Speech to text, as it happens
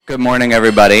Good morning,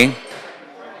 everybody.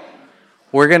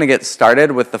 We're going to get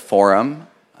started with the forum.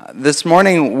 This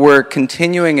morning, we're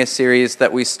continuing a series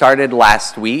that we started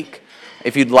last week.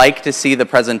 If you'd like to see the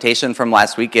presentation from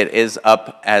last week, it is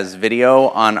up as video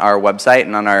on our website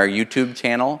and on our YouTube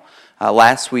channel.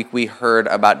 Last week, we heard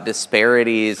about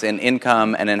disparities in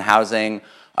income and in housing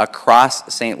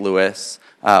across St. Louis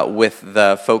with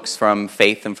the folks from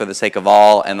Faith and for the Sake of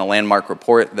All and the landmark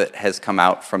report that has come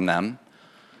out from them.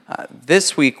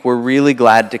 This week, we're really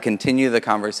glad to continue the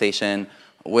conversation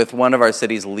with one of our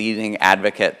city's leading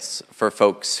advocates for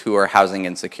folks who are housing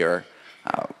insecure.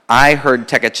 I heard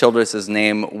Tekka Childress'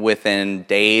 name within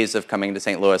days of coming to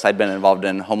St. Louis. I'd been involved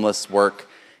in homeless work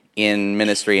in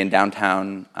ministry in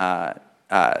downtown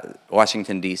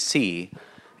Washington, D.C.,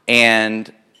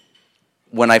 and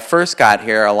when I first got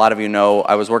here, a lot of you know,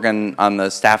 I was working on the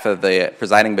staff of the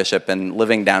presiding bishop and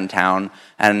living downtown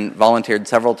and volunteered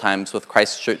several times with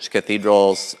Christ Church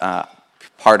Cathedral's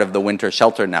part of the Winter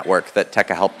Shelter Network that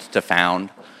Tekka helped to found.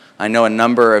 I know a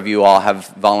number of you all have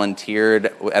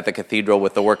volunteered at the cathedral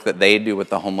with the work that they do with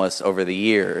the homeless over the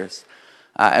years.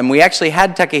 And we actually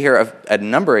had Tekka here a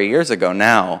number of years ago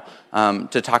now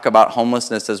to talk about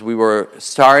homelessness as we were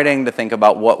starting to think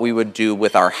about what we would do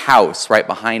with our house right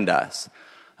behind us.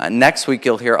 Next week,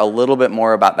 you'll hear a little bit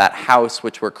more about that house,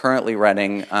 which we're currently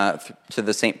renting to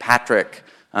the St. Patrick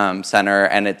Center,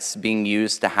 and it's being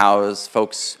used to house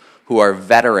folks who are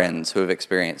veterans who have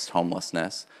experienced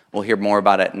homelessness. We'll hear more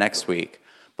about it next week.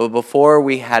 But before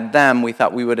we had them, we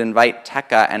thought we would invite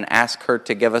Tekka and ask her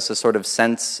to give us a sort of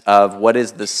sense of what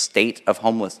is the state of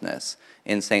homelessness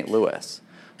in St. Louis.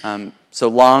 So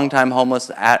longtime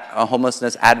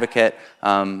homelessness advocate,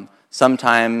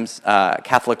 sometimes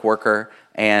Catholic worker,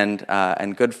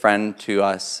 and good friend to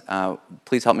us.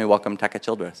 Please help me welcome Tekka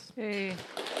Childress. Hey.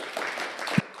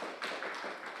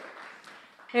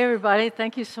 Hey, everybody.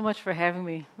 Thank you so much for having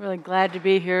me. Really glad to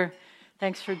be here.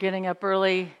 Thanks for getting up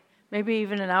early, maybe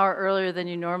even an hour earlier than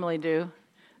you normally do,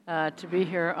 to be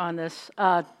here on this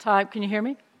time. Can you hear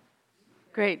me?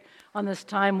 Great. On this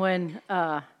time when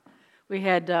we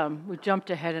jumped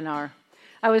ahead an hour.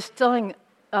 I was telling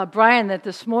Brian that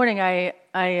this morning I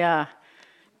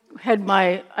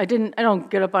don't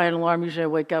get up by an alarm. Usually I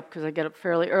wake up because I get up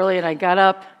fairly early, and I got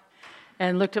up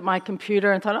and looked at my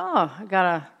computer and thought,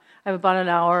 I have about an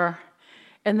hour.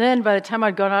 And then by the time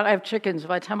I'd gone out, I have chickens.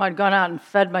 By the time I'd gone out and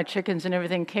fed my chickens and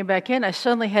everything, came back in, I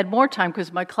suddenly had more time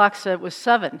because my clock said it was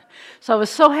 7. So I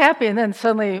was so happy, and then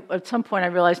suddenly at some point I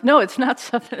realized, no, it's not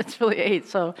 7, it's really 8.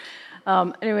 So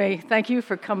anyway, thank you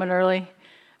for coming early.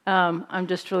 I'm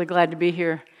just really glad to be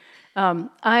here.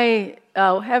 I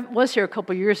was here a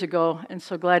couple years ago, and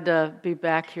so glad to be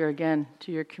back here again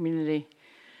to your community.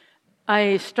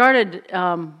 I started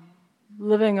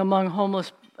living among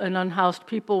homeless and unhoused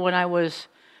people when I was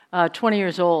 20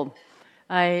 years old.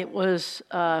 I was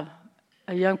a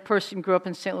young person, grew up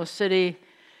in St. Louis City,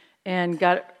 and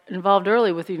got involved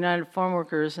early with the United Farm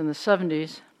Workers in the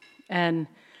 70s. And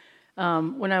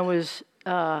when I was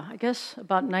I guess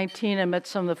about 19, I met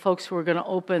some of the folks who were going to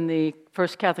open the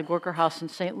first Catholic worker house in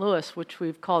St. Louis, which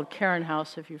we've called Karen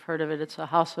House, if you've heard of it. It's a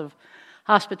house of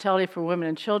hospitality for women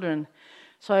and children.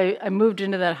 So I moved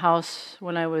into that house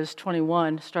when I was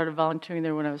 21, started volunteering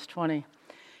there when I was 20,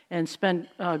 and spent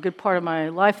a good part of my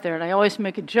life there. And I always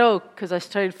make a joke, because I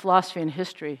studied philosophy and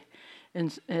history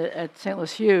at St.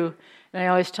 Louis U, and I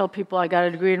always tell people I got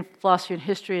a degree in philosophy and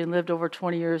history and lived over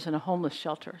 20 years in a homeless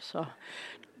shelter. So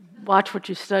watch what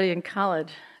you study in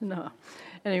college. No.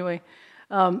 Anyway,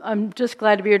 I'm just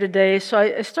glad to be here today. So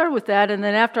I started with that, and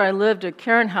then after I lived at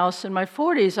Karen House in my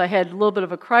 40s, I had a little bit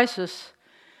of a crisis.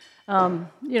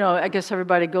 I guess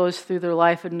everybody goes through their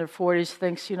life in their 40s,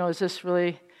 thinks, is this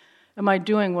really, am I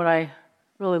doing what I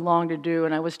really long to do?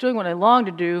 And I was doing what I longed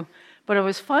to do, but I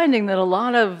was finding that a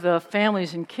lot of the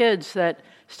families and kids that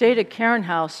stayed at Karen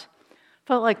House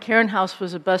felt like Karen House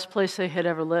was the best place they had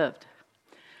ever lived.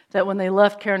 That when they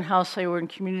left Karen House, they were in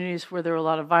communities where there were a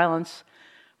lot of violence.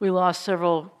 We lost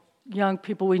several young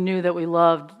people we knew that we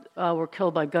loved were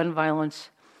killed by gun violence.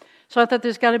 So I thought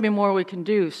there's got to be more we can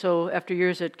do. So after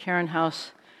years at Karen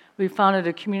House, we founded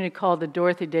a community called the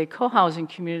Dorothy Day Co-Housing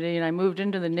Community, and I moved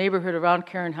into the neighborhood around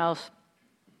Karen House,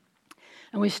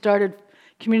 and we started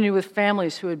community with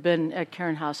families who had been at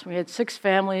Karen House. We had 6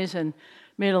 families and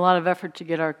made a lot of effort to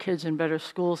get our kids in better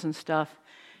schools and stuff.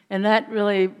 And that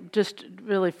really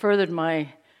furthered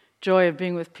my joy of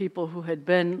being with people who had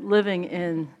been living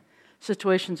in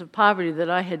situations of poverty that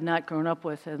I had not grown up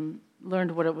with, and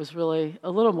learned what it was really, a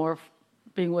little more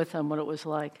being with them, what it was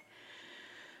like.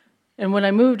 And when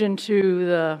I moved into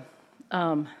the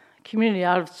community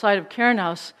outside of Karen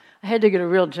House, I had to get a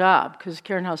real job because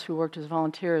Cairn House, we worked as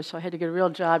volunteers, so I had to get a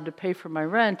real job to pay for my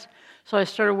rent. So I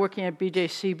started working at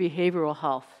BJC Behavioral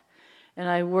Health. And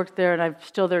I worked there, and I'm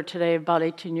still there today, about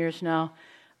 18 years now.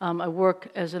 I work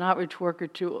as an outreach worker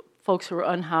to folks who are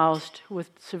unhoused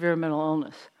with severe mental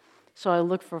illness. So I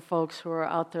look for folks who are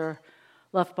out there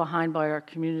left behind by our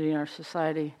community and our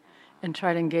society and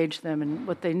try to engage them in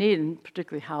what they need, and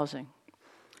particularly housing.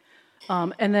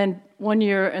 And then one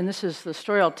year, and this is the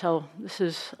story I'll tell, this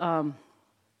is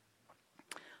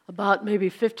about maybe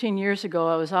 15 years ago,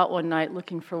 I was out one night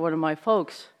looking for one of my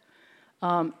folks,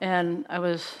 and I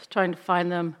was trying to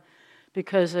find them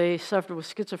because they suffered with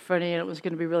schizophrenia and it was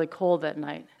going to be really cold that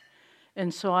night.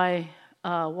 And so I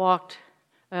walked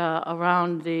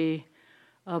around the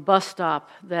bus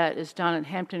stop that is down at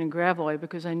Hampton and Gravois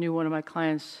because I knew one of my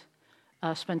clients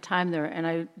spent time there, and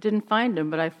I didn't find him,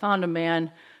 but I found a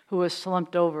man who was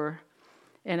slumped over,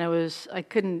 and I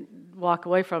couldn't walk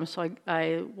away from him, so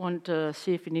I wanted to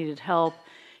see if he needed help.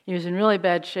 He was in really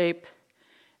bad shape,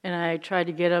 and I tried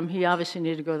to get him. He obviously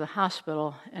needed to go to the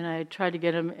hospital, and I tried to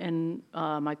get him in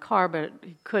my car, but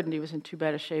he couldn't. He was in too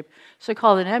bad a shape, so I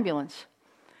called an ambulance.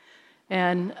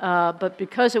 And but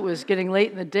because it was getting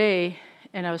late in the day,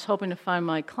 and I was hoping to find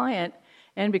my client,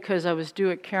 and because I was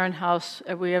due at Cairn House,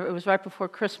 it was right before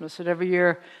Christmas, and every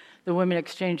year the women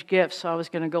exchange gifts, so I was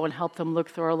going to go and help them look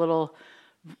through our little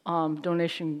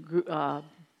donation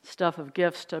stuff of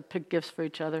gifts to pick gifts for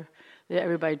each other.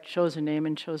 Everybody chose a name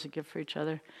and chose a gift for each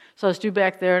other. So I was due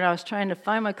back there, and I was trying to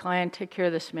find my client, take care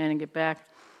of this man, and get back.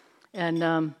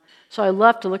 And so I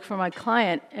left to look for my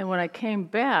client, and when I came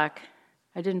back,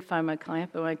 I didn't find my client,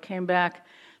 but when I came back,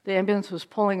 the ambulance was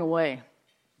pulling away,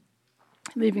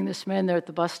 leaving this man there at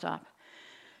the bus stop.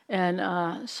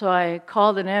 And so I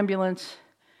called an ambulance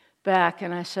back,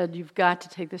 and I said, "You've got to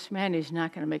take this man. He's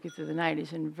not going to make it through the night.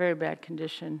 He's in very bad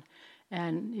condition,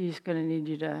 and he's going to need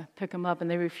you to pick him up."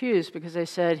 And they refused because he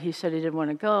said he didn't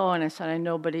want to go. And I said, "I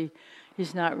know, but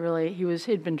he's not really.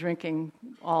 He'd been drinking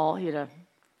he had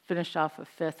finished off a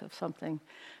fifth of something."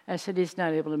 And I said, "He's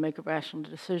not able to make a rational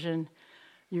decision.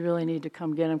 You really need to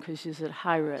come get him because he's at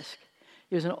high risk."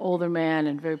 He was an older man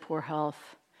in very poor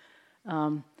health.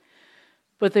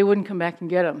 But they wouldn't come back and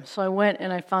get him. So I went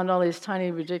and I found all these tiny,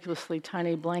 ridiculously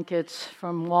tiny blankets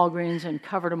from Walgreens and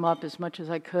covered them up as much as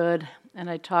I could. And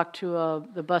I talked to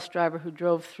the bus driver who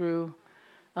drove through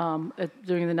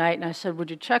during the night, and I said, "Would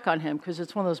you check on him?" Because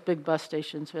it's one of those big bus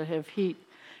stations that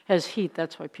has heat.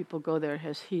 That's why people go there. It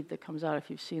has heat that comes out if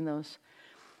you've seen those.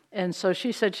 And so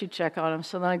she said she'd check on him.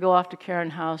 So then I go off to Cairn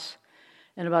House,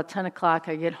 and about 10 o'clock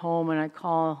I get home and I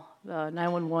call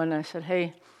 911. And I said,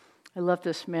 "Hey, I left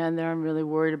this man there. I'm really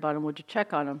worried about him. Would you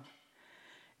check on him?"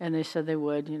 And they said they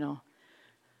would,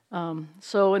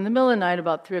 So in the middle of the night,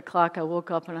 about 3 o'clock, I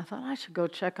woke up and I thought, I should go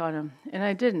check on him. And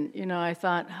I didn't. I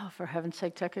thought, oh, for heaven's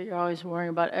sake, Tekka, you're always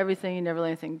worrying about everything. You never let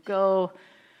anything go.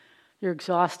 You're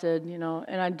exhausted,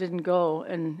 And I didn't go.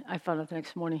 And I found out the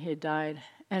next morning he had died.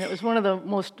 And it was one of the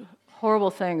most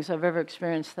horrible things I've ever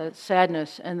experienced, that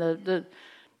sadness and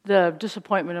the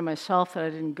disappointment in myself that I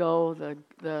didn't go,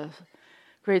 the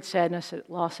great sadness at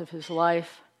loss of his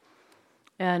life.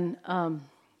 And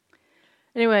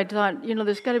anyway, I thought,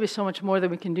 there's got to be so much more that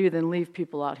we can do than leave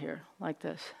people out here like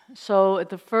this. So at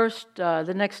the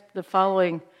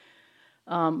following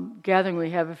gathering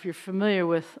we have, if you're familiar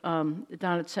with down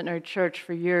at Centenary Church,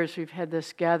 for years we've had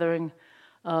this gathering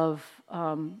of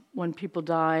when people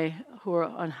die who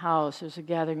are unhoused. There's a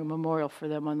gathering, a memorial for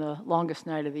them on the longest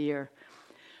night of the year.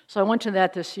 So I went to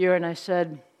that this year and I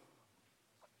said,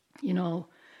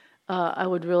 I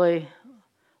would really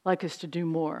like us to do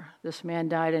more. This man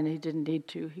died and he didn't need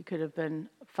to. He could have been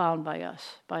found by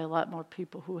us, by a lot more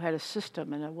people who had a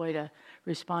system and a way to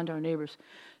respond to our neighbors.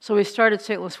 So we started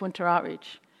St. Louis Winter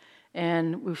Outreach,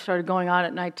 and we started going out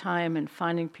at nighttime and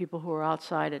finding people who were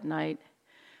outside at night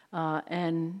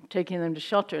and taking them to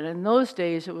shelter. And in those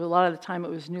days, a lot of the time it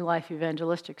was New Life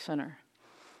Evangelistic Center.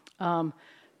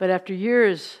 But after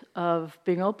years of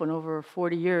being open, over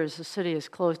 40 years, the city has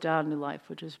closed down New Life,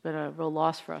 which has been a real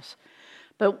loss for us.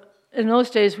 But in those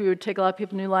days, we would take a lot of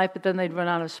people to New Life, but then they'd run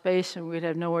out of space and we'd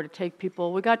have nowhere to take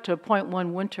people. We got to a point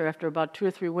one winter, after about 2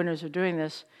 or 3 winters of doing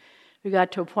this, we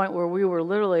got to a point where we were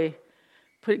literally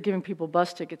giving people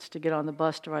bus tickets to get on the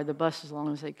bus to ride the bus as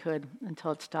long as they could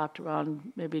until it stopped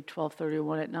around maybe 12:30 or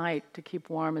 1 at night to keep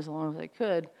warm as long as they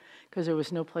could because there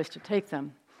was no place to take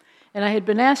them. And I had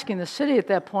been asking the city at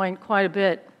that point quite a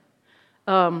bit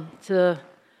to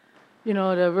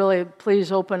really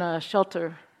please open a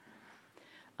shelter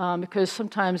because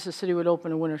sometimes the city would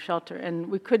open a winter shelter, and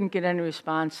we couldn't get any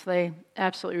response. They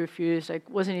absolutely refused. I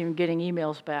wasn't even getting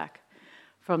emails back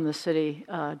from the city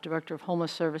director of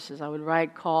homeless services. I would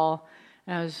write, call,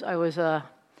 and I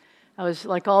was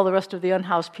like all the rest of the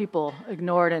unhoused people,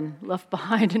 ignored and left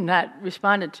behind and not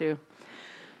responded to.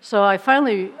 So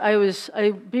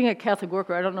being a Catholic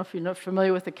worker, I don't know if you're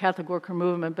familiar with the Catholic worker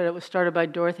movement, but it was started by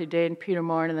Dorothy Day and Peter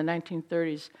Morin in the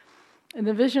 1930s. And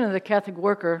the vision of the Catholic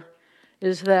worker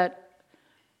is that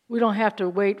we don't have to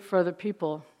wait for other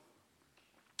people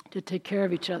to take care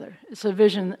of each other. It's a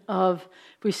vision of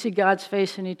if we see God's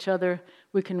face in each other,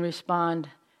 we can respond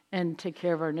and take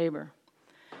care of our neighbor.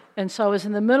 And so I was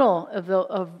in the middle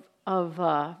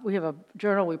we have a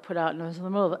journal we put out, and I was in the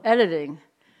middle of editing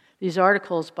these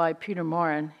articles by Peter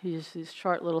Morin. He used these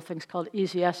short little things called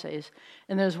easy essays.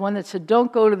 And there's one that said,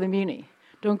 don't go to the muni,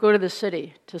 don't go to the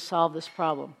city to solve this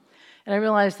problem. And I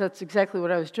realized that's exactly what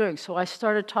I was doing. So I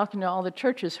started talking to all the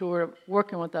churches who were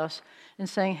working with us and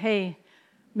saying, hey,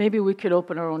 maybe we could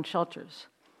open our own shelters.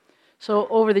 So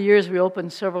over the years, we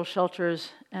opened several shelters,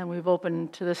 and we've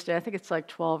opened to this day, I think it's like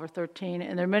 12 or 13,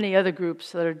 and there are many other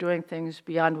groups that are doing things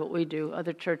beyond what we do.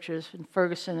 Other churches, in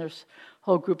Ferguson, there's a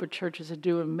whole group of churches that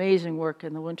do amazing work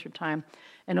in the wintertime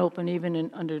and open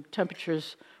even under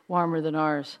temperatures warmer than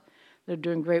ours. They're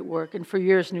doing great work, and for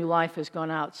years, New Life has gone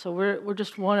out. So we're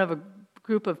just one of a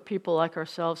group of people like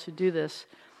ourselves who do this.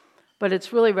 But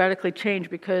it's really radically changed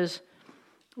because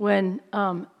when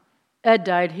Ed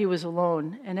died, he was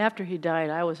alone, and after he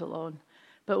died, I was alone.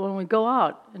 But when we go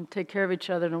out and take care of each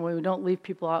other and when we don't leave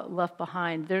people left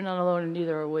behind, they're not alone and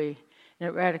neither are we. And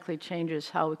it radically changes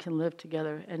how we can live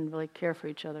together and really care for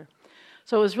each other.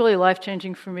 So it was really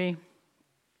life-changing for me.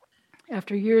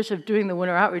 After years of doing the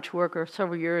winter outreach work, or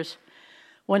several years,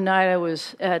 one night I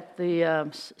was at the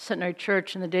Centenary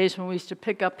Church in the days when we used to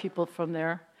pick up people from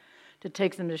there to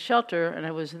take them to shelter, and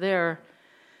I was there.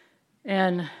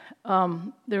 And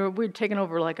we'd taken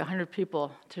over like 100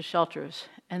 people to shelters,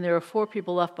 and there were 4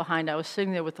 people left behind. I was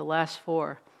sitting there with the last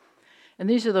 4. And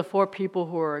these are the 4 people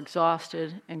who were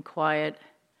exhausted and quiet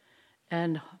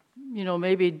and,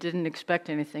 maybe didn't expect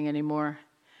anything anymore.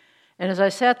 And as I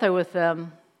sat there with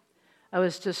them, I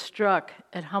was just struck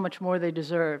at how much more they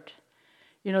deserved.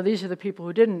 These are the people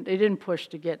who didn't push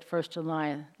to get first in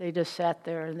line. They just sat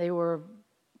there, and they were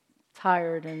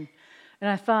tired. And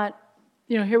I thought,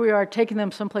 here we are taking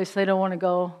them someplace they don't want to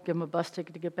go, give them a bus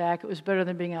ticket to get back. It was better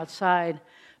than being outside,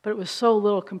 but it was so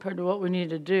little compared to what we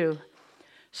needed to do.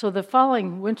 So the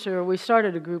following winter, we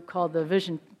started a group called the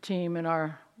Vision Team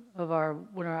of our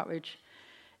winter outreach,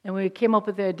 and we came up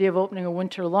with the idea of opening a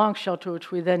winter long shelter, which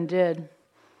we then did.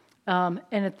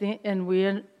 And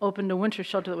we opened a winter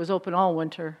shelter that was open all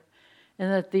winter.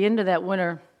 And at the end of that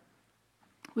winter,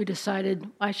 we decided,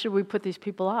 why should we put these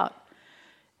people out?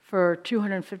 For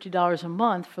 $250 a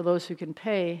month, for those who can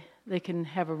pay, they can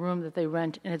have a room that they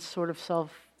rent, and it's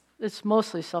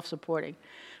mostly self-supporting.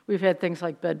 We've had things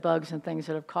like bed bugs and things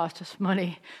that have cost us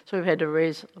money, so we've had to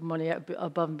raise money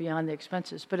above and beyond the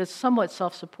expenses. But it's somewhat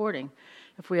self-supporting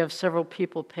if we have several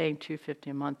people paying $250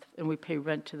 a month, and we pay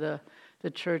rent to the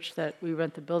church that we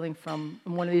rent the building from,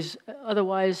 in one of these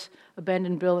otherwise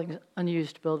abandoned buildings,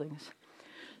 unused buildings.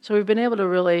 So we've been able to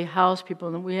really house people,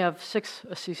 and we have 6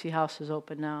 Assisi houses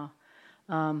open now.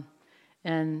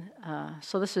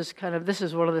 So this is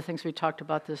one of the things we talked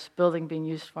about, this building being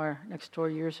used for next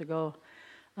door years ago.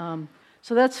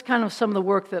 So that's kind of some of the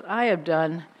work that I have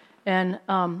done.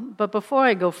 But before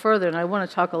I go further, and I want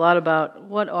to talk a lot about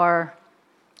what are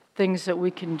things that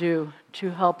we can do to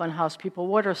help unhoused people,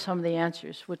 what are some of the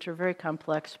answers, which are very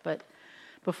complex. But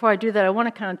before I do that, I want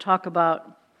to kind of talk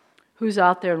about who's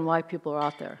out there and why people are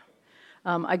out there.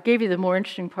 I gave you the more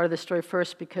interesting part of the story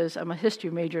first because I'm a history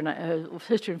major, and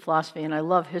history and philosophy, and I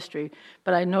love history.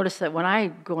 But I noticed that when I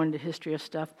go into history of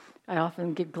stuff, I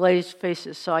often get glazed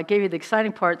faces. So I gave you the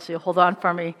exciting part, so you'll hold on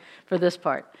for me for this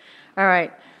part. All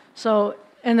right. So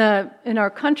in our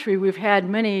country, we've had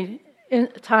many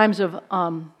times of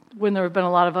when there have been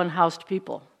a lot of unhoused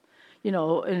people.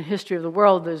 In history of the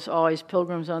world, there's always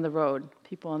pilgrims on the road,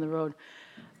 people on the road.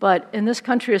 But in this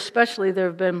country especially, there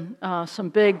have been some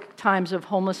big times of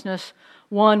homelessness.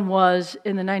 One was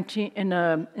in the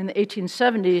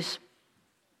 1870s.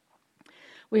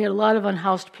 We had a lot of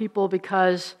unhoused people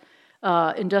because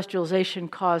industrialization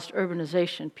caused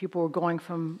urbanization. People were going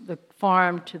from the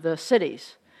farm to the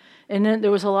cities. And then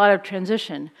there was a lot of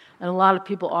transition and a lot of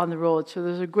people on the road. So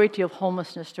there was a great deal of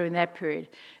homelessness during that period.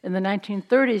 In the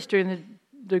 1930s, during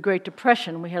the Great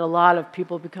Depression, we had a lot of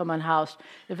people become unhoused.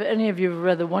 If any of you have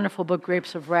read the wonderful book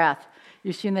Grapes of Wrath,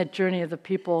 you've seen that journey of the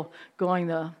people going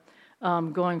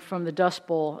from the Dust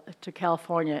Bowl to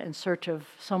California in search of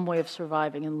some way of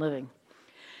surviving and living.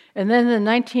 And then in the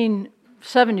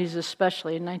 1970s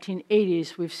especially, in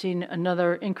 1980s, we've seen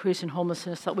another increase in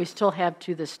homelessness that we still have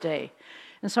to this day.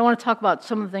 And so I want to talk about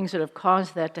some of the things that have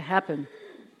caused that to happen.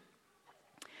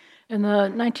 In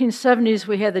the 1970s,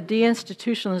 we had the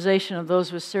deinstitutionalization of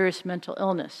those with serious mental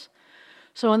illness.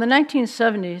 So in the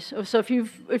 1970s, so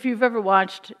if you've ever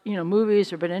watched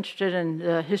movies or been interested in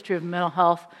the history of mental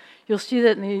health, you'll see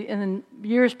that in the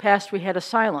years past we had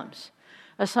asylums.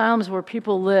 Asylums where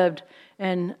people lived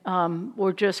and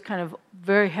were just kind of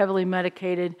very heavily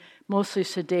medicated, mostly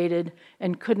sedated,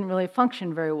 and couldn't really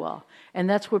function very well. And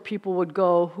that's where people would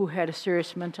go who had a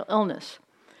serious mental illness.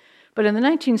 But in the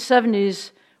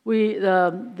 1970s,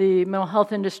 the mental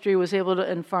health industry was able to,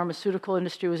 and pharmaceutical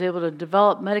industry was able to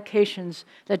develop medications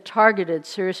that targeted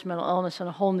serious mental illness in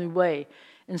a whole new way.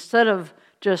 Instead of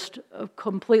just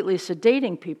completely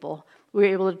sedating people, we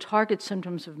were able to target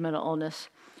symptoms of mental illness.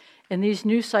 And these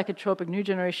new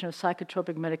generation of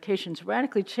psychotropic medications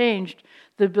radically changed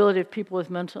the ability of people with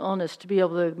mental illness to be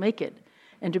able to make it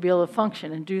and to be able to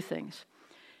function and do things.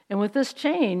 And with this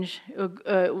change,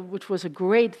 which was a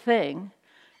great thing,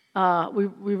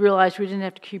 we realized we didn't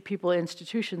have to keep people in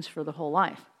institutions for the whole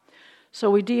life.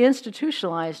 So we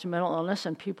deinstitutionalized mental illness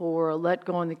and people were let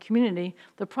go in the community.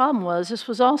 The problem was this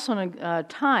was also in a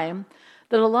time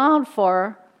that allowed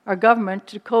for our government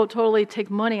to totally take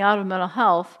money out of mental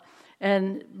health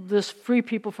and just free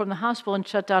people from the hospital and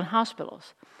shut down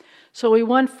hospitals. So we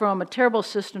went from a terrible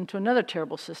system to another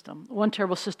terrible system. One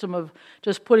terrible system of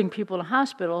just putting people in a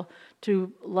hospital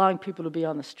to allowing people to be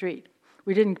on the street.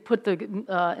 We didn't put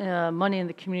the money in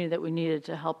the community that we needed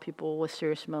to help people with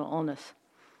serious mental illness.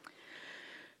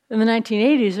 In the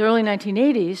 1980s, early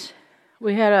 1980s,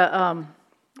 we had a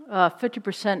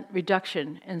 50%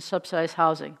 reduction in subsidized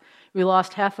housing. We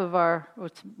lost half of our,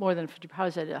 what's more than 50, how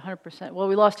is that, 100%? Well,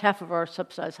 we lost half of our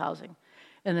subsidized housing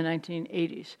in the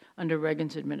 1980s under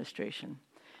Reagan's administration,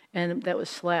 and that was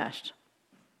slashed.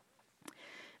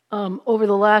 Over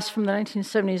the last, from the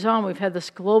 1970s on, we've had this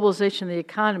globalization of the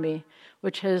economy,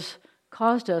 which has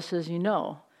caused us, as you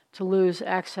know, to lose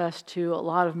access to a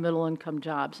lot of middle-income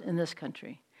jobs in this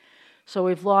country. So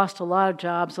we've lost a lot of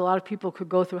jobs. A lot of people could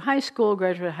go through high school,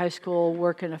 graduate high school,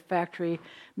 work in a factory,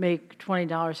 make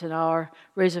 $20 an hour,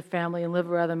 raise a family, and live a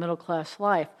rather middle-class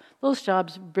life. Those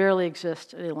jobs barely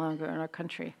exist any longer in our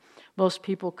country. Most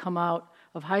people come out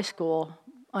of high school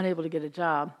unable to get a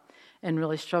job and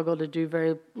really struggle to do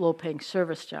very low-paying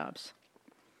service jobs.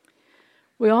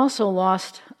 We also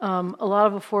lost a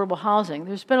lot of affordable housing.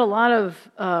 There's been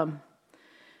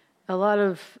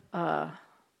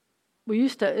we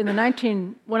used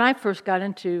to, when I first got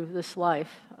into this life,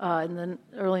 in the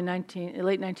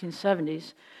late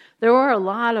 1970s, there were a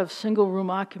lot of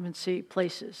single-room occupancy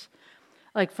places.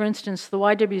 Like, for instance, the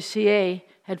YWCA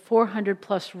had 400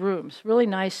 plus rooms, really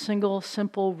nice, single,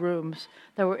 simple rooms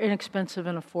that were inexpensive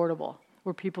and affordable,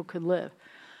 where people could live.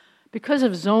 Because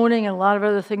of zoning and a lot of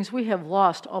other things, we have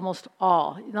lost almost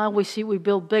all. Now we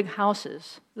build big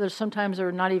houses that sometimes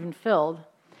are not even filled,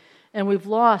 and we've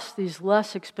lost these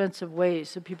less expensive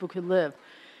ways that people could live.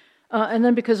 And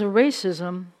then because of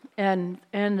racism and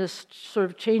this sort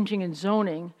of changing in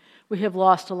zoning, we have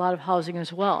lost a lot of housing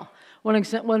as well.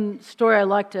 One story I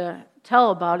like to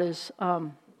tell about is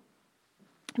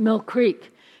Mill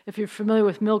Creek. If you're familiar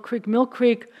with Mill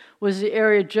Creek was the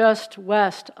area just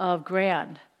west of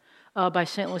Grand by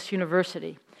St. Louis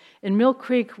University. And Mill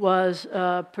Creek was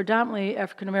a predominantly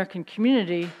African-American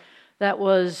community that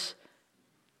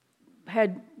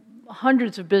had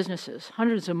hundreds of businesses,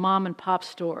 hundreds of mom and pop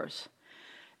stores.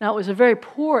 Now, it was a very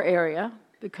poor area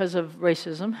because of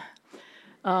racism.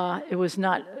 It was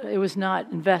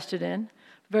not invested in.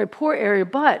 Very poor area,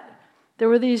 but there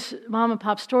were these mom and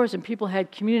pop stores and people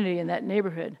had community in that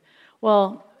neighborhood.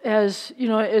 Well, as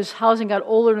housing got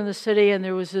older in the city and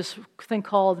there was this thing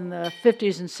called in the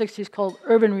 50s and 60s called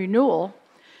urban renewal,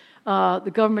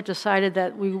 the government decided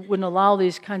that we wouldn't allow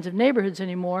these kinds of neighborhoods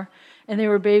anymore, and they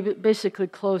were basically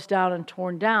closed down and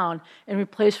torn down and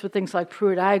replaced with things like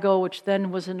Pruitt-Igoe, which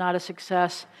then was not a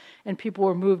success, and people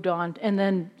were moved on. And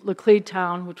then Laclede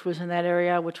Town, which was in that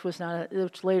area, which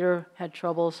later had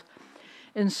troubles.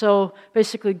 And so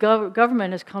basically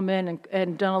government has come in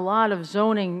and done a lot of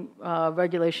zoning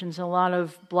regulations and a lot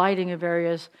of blighting of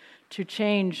areas to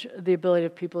change the ability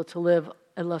of people to live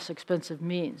at less expensive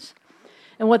means.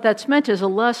 And what that's meant is a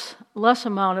less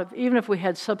amount of, even if we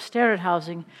had substandard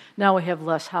housing, now we have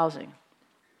less housing.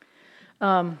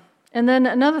 And then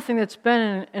another thing that's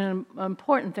been an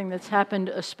important thing that's happened,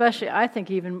 especially, I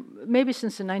think even, maybe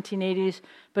since the 1980s,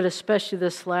 but especially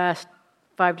this last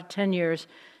 5 to 10 years,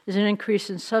 is an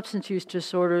increase in substance use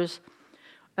disorders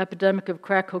epidemic of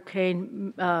crack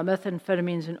cocaine,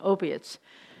 methamphetamines, and opiates.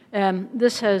 And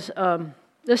this has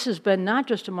been not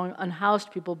just among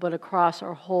unhoused people, but across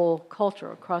our whole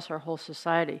culture, across our whole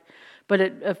society. But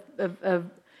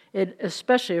it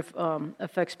especially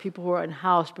affects people who are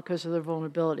unhoused because of their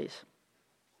vulnerabilities.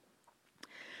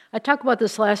 I talked about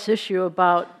this last issue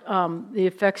about the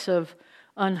effects of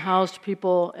unhoused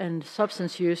people and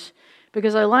substance use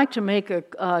because I like to make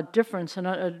a difference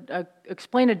and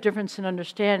explain a difference in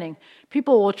understanding.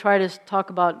 People will try to talk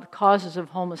about the causes of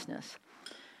homelessness.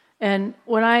 And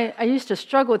when I used to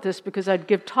struggle with this because I'd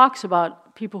give talks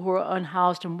about people who are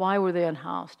unhoused and why were they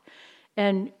unhoused.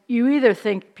 And you either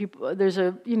think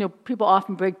people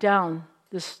often break down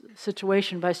this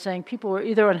situation by saying people were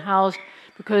either unhoused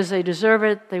because they deserve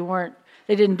it, they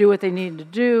didn't do what they needed to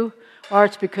do, or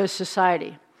it's because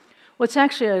society. What's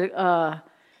actually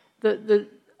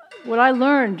what I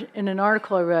learned in an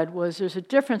article I read was there's a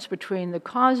difference between the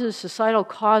causes, societal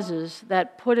causes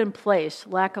that put in place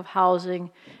lack of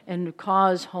housing and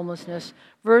cause homelessness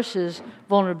versus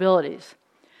vulnerabilities.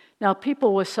 Now,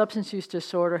 people with substance use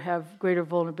disorder have greater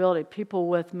vulnerability. People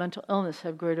with mental illness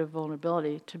have greater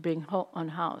vulnerability to being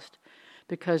unhoused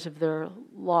because of their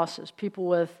losses. People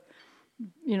with,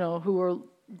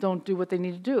 don't do what they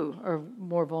need to do are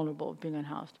more vulnerable to being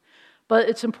unhoused. But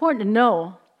it's important to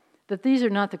know that these are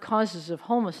not the causes of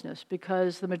homelessness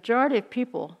because the majority of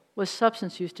people with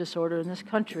substance use disorder in this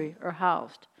country are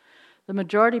housed. The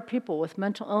majority of people with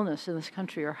mental illness in this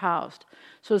country are housed.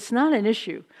 So it's not an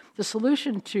issue. The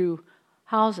solution to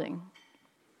housing,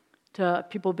 the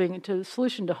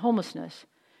solution to homelessness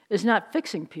is not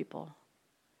fixing people,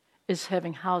 is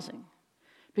having housing.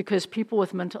 Because people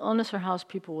with mental illness are housed,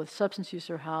 people with substance use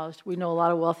are housed. We know a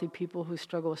lot of wealthy people who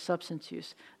struggle with substance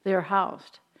use. They are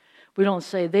housed. We don't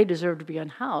say they deserve to be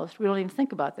unhoused. We don't even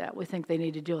think about that. We think they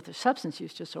need to deal with their substance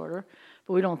use disorder,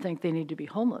 but we don't think they need to be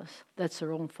homeless. That's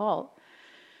their own fault.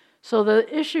 So the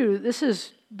issue, this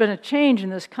has been a change in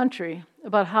this country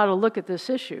about how to look at this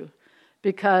issue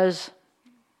because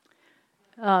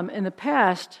in the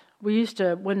past, we used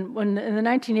to, when in the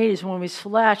 1980s, when we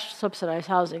slashed subsidized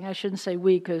housing, I shouldn't say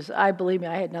we because believe me,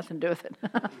 I had nothing to do with it.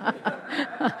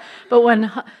 But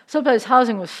when subsidized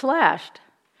housing was slashed,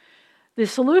 the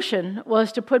solution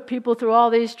was to put people through all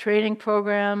these training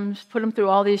programs, put them through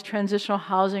all these transitional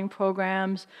housing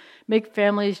programs, make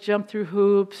families jump through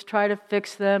hoops, try to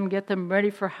fix them, get them ready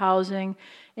for housing.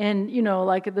 And,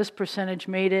 this percentage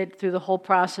made it through the whole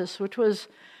process, which was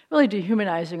really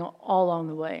dehumanizing all along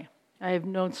the way. I have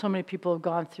known so many people who have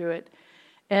gone through it.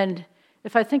 And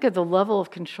if I think of the level of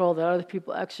control that other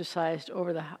people exercised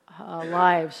over the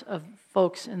lives of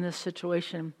folks in this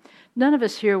situation, none of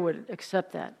us here would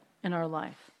accept that in our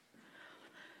life.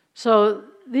 So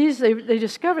they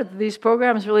discovered that these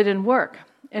programs really didn't work.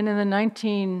 And in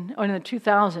the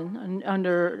 2000,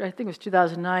 I think it was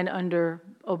 2009, under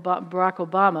Barack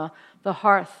Obama, the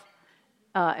HEARTH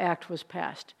Act was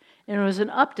passed. And it was an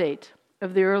update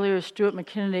of the earlier Stuart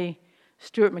McKinney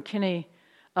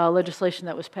legislation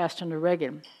that was passed under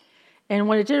Reagan. And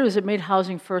what it did was it made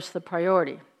housing first the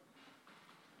priority.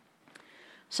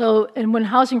 So, and when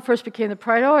housing first became the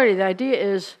priority, the idea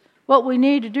is what we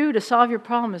need to do to solve your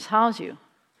problem is house you.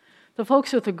 The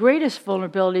folks with the greatest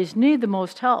vulnerabilities need the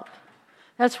most help.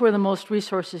 That's where the most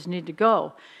resources need to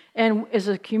go. And as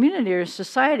a community or a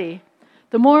society,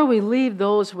 the more we leave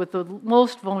those with the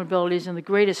most vulnerabilities and the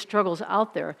greatest struggles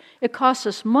out there, it costs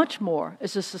us much more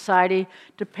as a society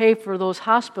to pay for those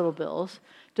hospital bills,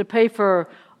 to pay for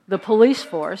the police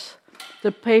force,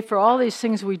 to pay for all these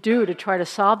things we do to try to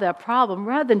solve that problem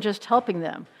rather than just helping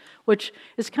them, which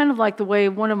is kind of like the way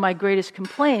one of my greatest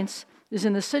complaints is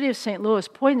in the city of St. Louis,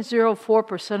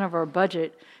 0.04% of our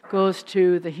budget goes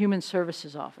to the Human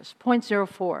Services Office,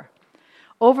 0.04.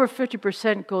 Over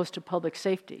 50% goes to public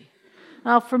safety.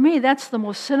 Now, for me, that's the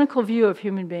most cynical view of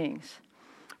human beings.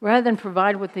 Rather than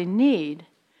provide what they need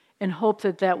and hope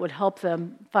that that would help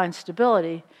them find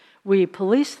stability, we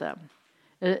police them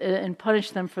and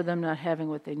punish them for them not having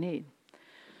what they need.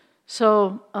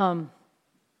 So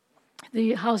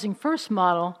the Housing First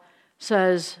model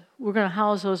says we're going to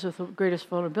house those with the greatest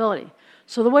vulnerability.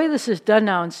 So the way this is done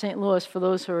now in St. Louis, for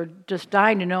those who are just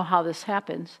dying to know how this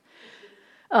happens,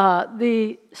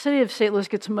 the city of St. Louis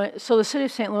gets money. So the city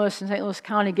of St. Louis and St. Louis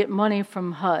County get money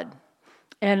from HUD,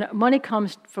 and money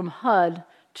comes from HUD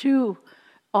to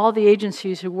all the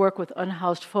agencies who work with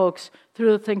unhoused folks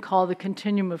through a thing called the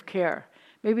Continuum of Care.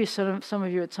 Maybe some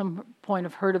of you at some point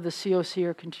have heard of the COC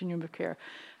or Continuum of Care.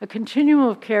 A Continuum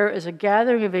of Care is a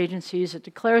gathering of agencies that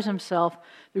declares himself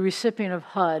the recipient of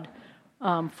HUD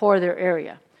for their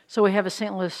area. So we have a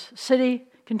St. Louis City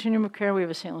continuum of care, we have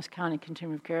a St. Louis County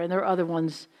continuum of care, and there are other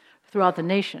ones throughout the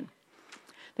nation.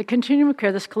 The continuum of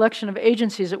care, this collection of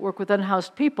agencies that work with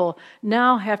unhoused people,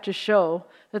 now have to show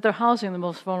that they're housing the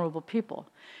most vulnerable people.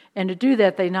 And to do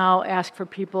that, they now ask for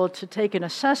people to take an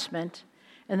assessment,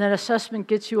 and that assessment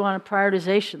gets you on a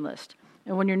prioritization list.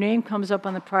 And when your name comes up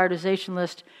on the prioritization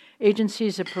list,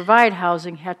 agencies that provide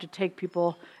housing have to take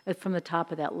people from the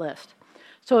top of that list.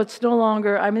 So it's no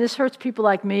longer, this hurts people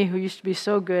like me who used to be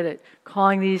so good at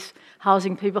calling these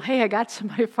housing people, hey, I got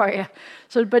somebody for you.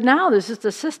 But now there's just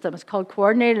a system. It's called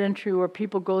coordinated entry, where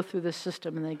people go through this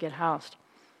system and they get housed.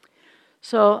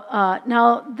 So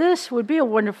now this would be a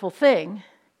wonderful thing.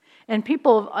 And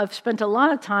people have spent a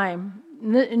lot of time,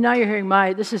 now you're hearing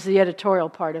this is the editorial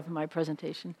part of my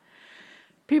presentation.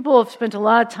 People have spent a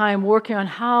lot of time working on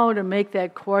how to make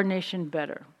that coordination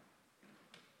better.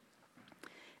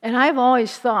 And I've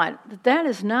always thought that that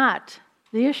is not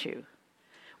the issue.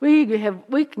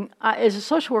 As a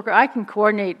social worker, I can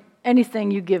coordinate anything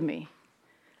you give me.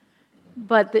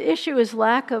 But the issue is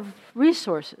lack of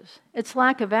resources. It's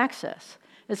lack of access.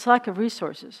 It's lack of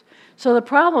resources. So the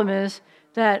problem is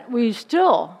that we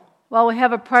still, while we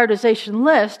have a prioritization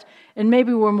list, and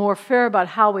maybe we're more fair about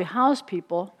how we house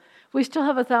people, we still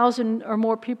have 1,000 or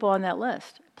more people on that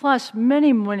list, plus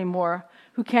many, many more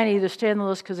who can't either stay on the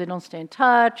list because they don't stay in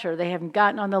touch or they haven't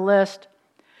gotten on the list.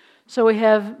 So we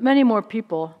have many more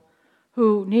people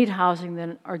who need housing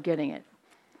than are getting it.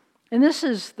 And this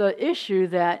is the issue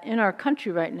that in our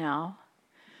country right now,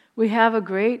 we have a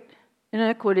great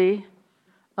inequity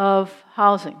of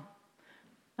housing.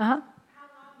 How long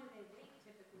do they wait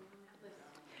typically on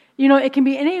that list? It can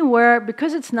be anywhere,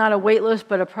 because it's not a wait list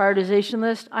but a prioritization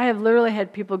list. I have literally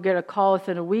had people get a call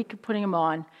within a week of putting them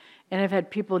on, and I've had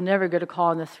people never get a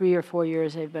call in the 3 or 4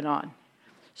 years they've been on.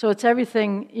 So it's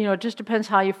everything, it just depends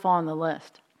how you fall on the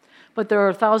list. But there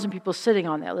are 1,000 people sitting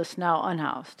on that list now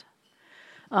unhoused.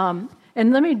 And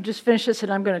let me just finish this,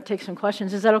 and I'm going to take some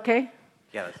questions. Is that okay?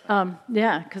 Yeah, that's fine.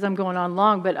 Because I'm going on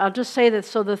long. But I'll just say that,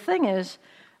 so the thing is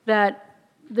that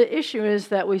the issue is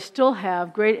that we still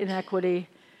have great inequity,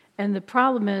 and the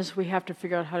problem is we have to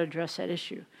figure out how to address that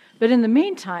issue. But in the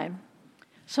meantime,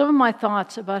 some of my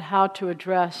thoughts about how to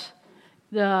address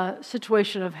the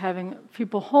situation of having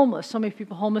people homeless, so many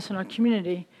people homeless in our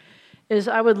community, is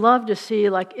I would love to see,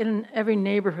 like in every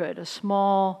neighborhood, a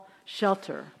small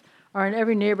shelter, or in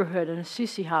every neighborhood, in a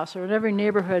CC house, or in every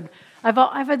neighborhood.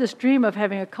 I've had this dream of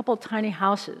having a couple tiny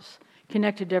houses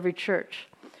connected to every church.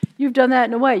 You've done that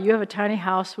in a way. You have a tiny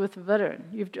house with a veteran.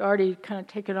 You've already kind of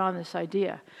taken on this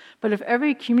idea. But if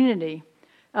every community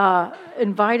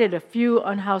invited a few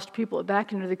unhoused people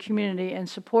back into the community and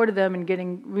supported them in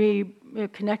getting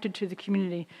reconnected to the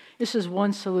community, this is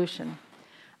one solution.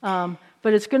 But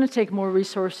it's going to take more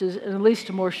resources, and at least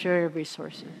a more sharing of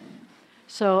resources.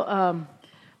 So,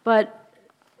 but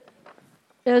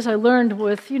as I learned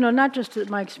with, not just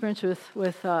my experience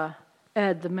with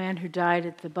Ed, the man who died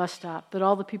at the bus stop, but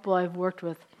all the people I've worked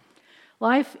with,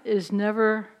 life is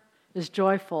never as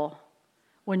joyful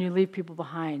when you leave people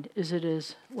behind as it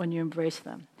is when you embrace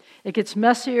them. It gets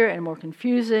messier and more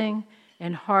confusing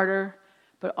and harder,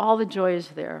 but all the joy is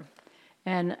there.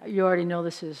 And you already know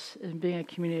this is in being a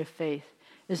community of faith,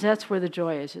 is that's where the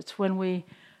joy is. It's when we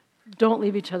don't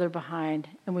leave each other behind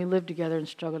and we live together and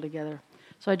struggle together.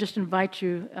 So I just invite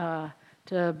you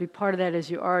to be part of that as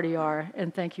you already are,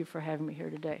 and thank you for having me here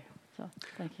today. So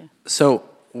thank you. So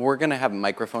we're going to have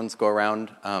microphones go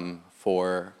around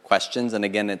for questions, and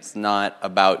again, it's not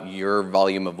about your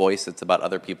volume of voice, it's about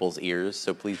other people's ears,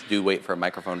 so please do wait for a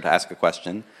microphone to ask a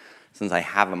question. Since I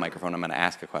have a microphone, I'm going to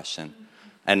ask a question.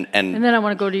 And then I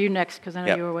want to go to you next, because I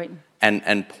know you were waiting.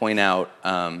 And point out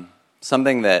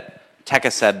something that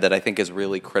Tekka said that I think is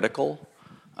really critical,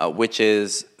 which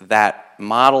is that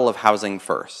model of housing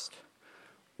first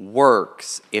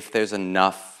works if there's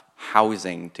enough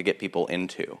housing to get people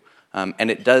into.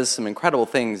 And it does some incredible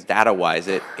things data-wise.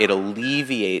 It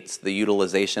alleviates the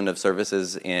utilization of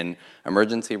services in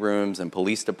emergency rooms and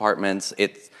police departments.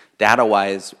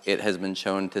 Data-wise, it has been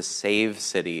shown to save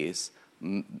cities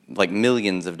like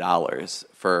millions of dollars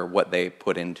for what they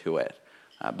put into it.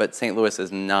 But St. Louis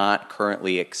is not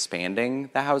currently expanding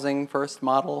the housing first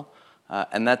model.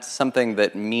 And that's something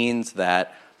that means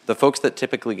that the folks that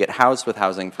typically get housed with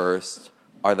housing first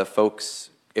are the folks,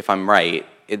 if I'm right,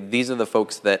 these are the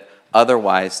folks that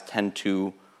otherwise tend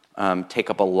to take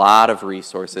up a lot of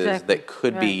resources that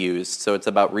could be used. So it's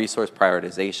about resource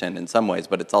prioritization in some ways,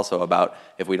 but it's also about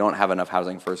if we don't have enough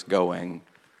housing first going,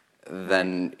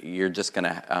 then you're just going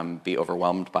to be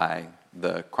overwhelmed by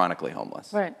the chronically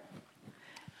homeless. Right.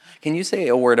 Can you say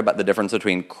a word about the difference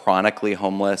between chronically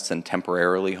homeless and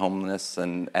temporarily homeless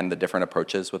and the different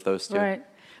approaches with those two? Right.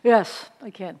 Yes,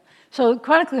 I can. So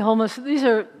chronically homeless, these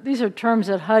are terms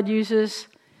that HUD uses.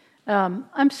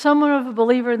 I'm somewhat of a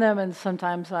believer in them, and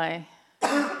sometimes I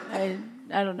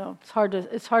don't know. It's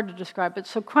hard to describe. But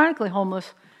so chronically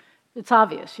homeless, it's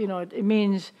obvious. It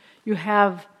means you're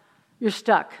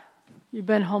stuck. You've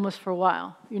been homeless for a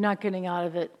while. You're not getting out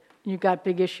of it. And you've got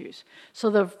big issues.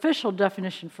 So the official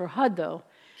definition for HUD, though,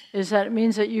 is that it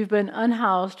means that you've been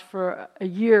unhoused for a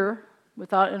year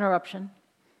without interruption,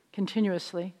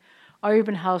 continuously, or you've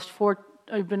been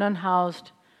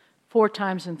unhoused 4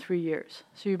 times in 3 years.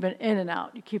 So you've been in and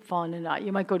out. You keep falling in and out.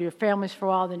 You might go to your families for a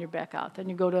while, then you're back out. Then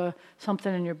you go to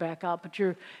something and you're back out. But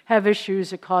you have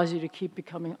issues that cause you to keep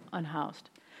becoming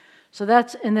unhoused. So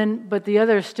but the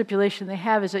other stipulation they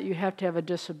have is that you have to have a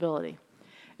disability.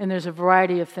 And there's a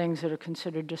variety of things that are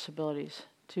considered disabilities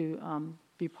to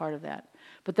be part of that.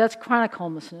 But that's chronic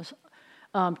homelessness.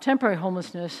 Temporary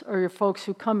homelessness are your folks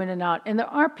who come in and out. And there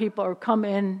are people who come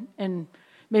in and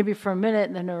maybe for a minute,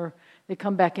 and then they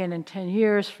come back in 10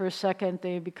 years. For a second,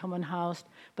 they become unhoused.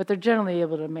 But they're generally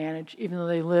able to manage, even though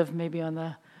they live maybe on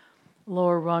the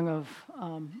lower rung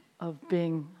of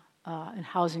being and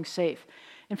housing safe.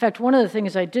 In fact, one of the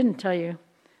things I didn't tell you,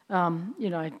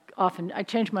 I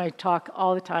change my talk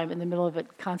all the time in the middle of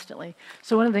it constantly.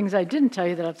 So one of the things I didn't tell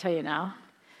you that I'll tell you now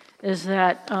is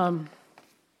that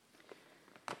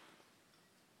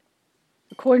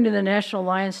according to the National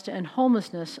Alliance to End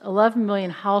Homelessness, 11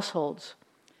 million households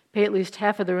pay at least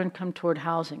half of their income toward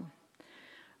housing.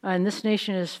 And this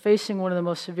nation is facing one of the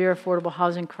most severe affordable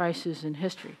housing crises in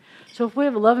history. So if we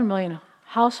have 11 million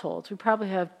households, we probably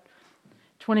have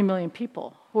 20 million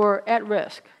people who are at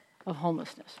risk of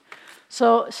homelessness.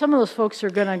 So some of those folks are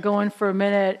going to go in for a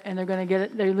minute and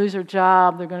they lose their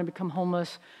job, they're going to become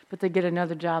homeless, but they get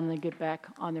another job and they get back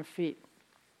on their feet.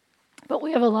 But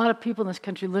we have a lot of people in this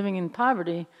country living in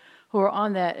poverty who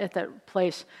are at that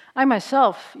place. I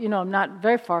myself, I'm not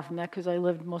very far from that because I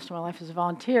lived most of my life as a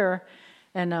volunteer,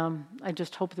 and I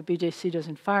just hope the BJC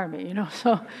doesn't fire me,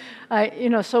 So,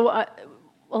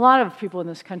 a lot of people in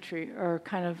this country are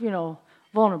kind of,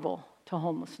 vulnerable to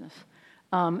homelessness.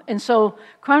 And so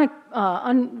chronic,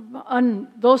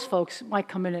 those folks might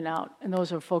come in and out, and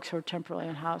those are folks who are temporarily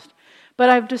unhoused. But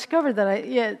I've discovered that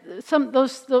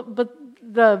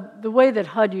the way that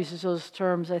HUD uses those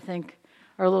terms, I think,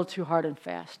 are a little too hard and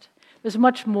fast. There's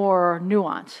much more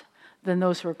nuance than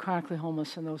those who are chronically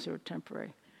homeless and those who are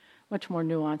temporary. Much more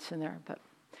nuance in there.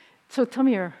 So tell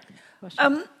me your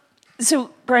question.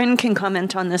 So Brian can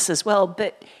comment on this as well,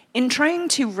 but in trying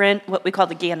to rent what we call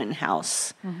the Gannon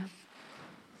House,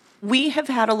 we have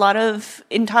had a lot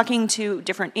in talking to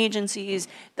different agencies,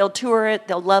 they'll tour it,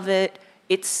 they'll love it.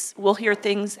 We'll hear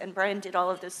things, and Brian did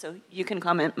all of this, so you can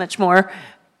comment much more.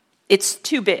 It's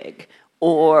too big,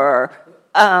 or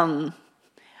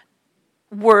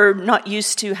we're not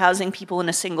used to housing people in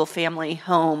a single-family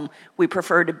home. We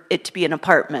prefer it to be an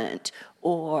apartment,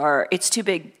 or it's too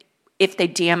big. If they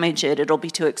damage it, it'll be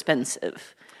too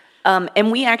expensive.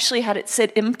 And we actually had it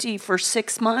sit empty for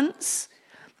 6 months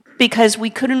because we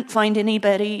couldn't find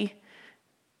anybody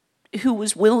who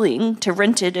was willing to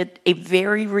rent it at a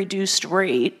very reduced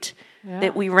rate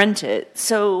that we rent it.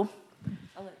 So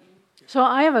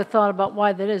I have a thought about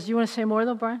why that is. Do you want to say more,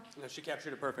 though, Brian? No, she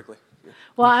captured it perfectly. Yeah.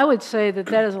 Well, I would say that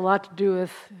has a lot to do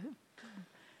with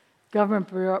government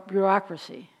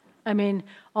bureaucracy. I mean,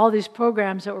 all these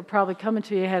programs that were probably coming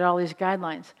to you had all these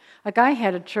guidelines. Like I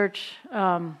had a church,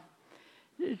 I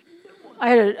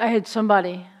had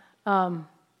somebody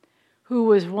who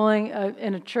was willing,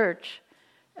 in a church,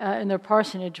 in their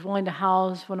parsonage, willing to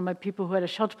house one of my people who had a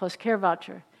Shelter Plus Care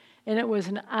voucher. And it was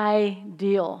an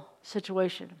ideal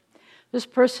situation. This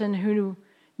person who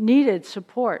needed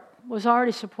support was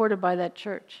already supported by that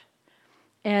church.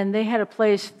 And they had a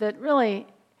place that really,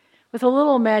 with a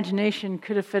little imagination,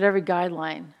 could have fit every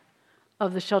guideline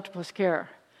of the Shelter Plus Care.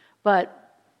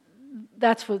 But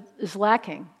that's what is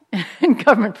lacking in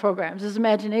government programs, is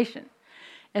imagination.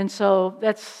 And so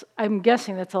I'm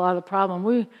guessing that's a lot of the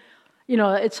problem.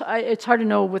 It's hard to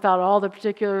know without all the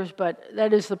particulars, but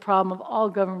that is the problem of all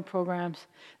government programs.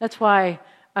 That's why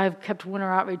I've kept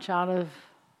winter outreach out of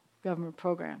government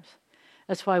programs.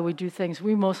 That's why we do things.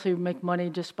 We mostly make money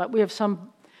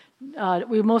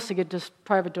we mostly get just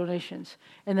private donations.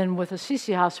 And then with the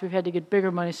CC House, we've had to get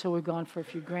bigger money, so we've gone for a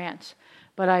few grants.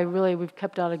 But we've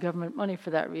kept out of government money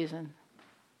for that reason.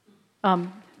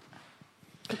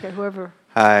 Okay, whoever.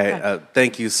 Hi,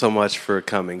 thank you so much for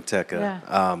coming, Tekka.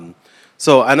 Yeah.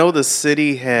 So I know the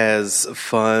city has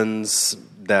funds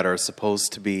that are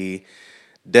supposed to be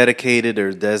dedicated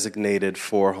or designated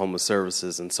for homeless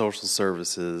services and social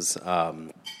services. I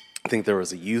think there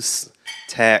was a use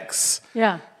tax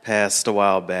Yeah. passed a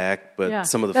while back, but Yeah.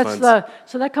 some of the That's funds.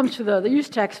 so that comes to the use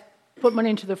tax, put money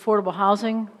into the Affordable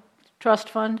Housing Trust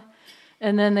Fund,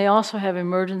 and then they also have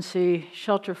emergency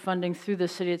shelter funding through the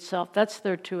city itself. That's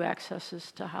their two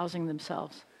accesses to housing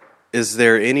themselves. Is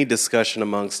there any discussion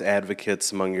amongst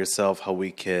advocates, among yourself, how we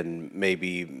can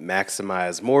maybe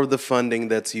maximize more of the funding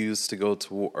that's used to go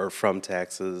to or from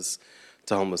taxes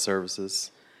to homeless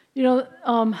services?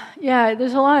 Yeah,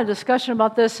 there's a lot of discussion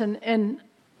about this, and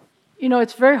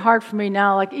it's very hard for me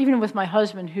now. Like even with my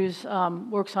husband, who's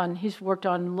he's worked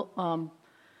on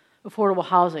affordable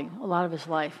housing a lot of his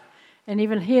life, and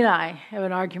even he and I have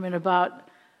an argument about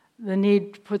the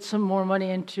need to put some more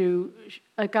money into.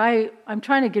 I'm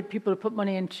trying to get people to put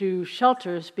money into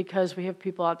shelters because we have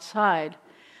people outside,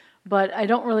 but I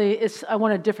don't really. I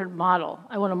want a different model.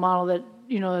 I want a model that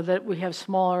that we have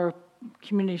smaller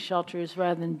community shelters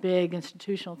rather than big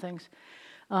institutional things,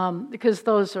 because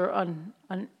those are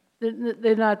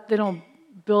they don't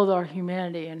build our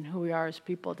humanity and who we are as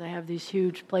people. To have these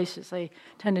huge places, they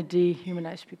tend to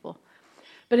dehumanize people.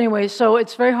 But anyway, so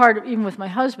it's very hard, even with my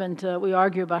husband, we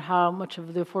argue about how much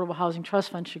of the Affordable Housing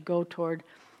Trust Fund should go toward,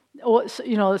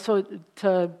 so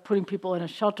to putting people in a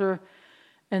shelter,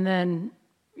 and then,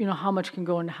 how much can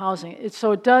go into housing.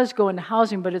 So it does go into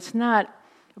housing, but it's not,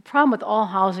 the problem with all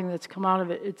housing that's come out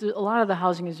of it, a lot of the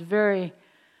housing is very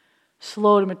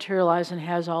slow to materialize and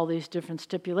has all these different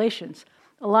stipulations.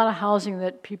 A lot of housing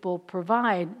that people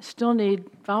provide still need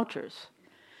vouchers.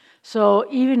 So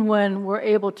even when we're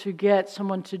able to get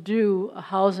someone to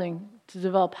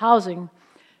develop housing,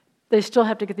 they still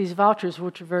have to get these vouchers,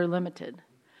 which are very limited.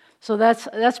 So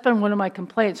that's been one of my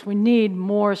complaints. We need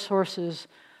more sources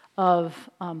of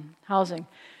housing,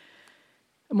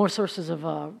 more sources of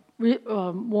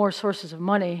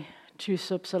money to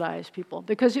subsidize people.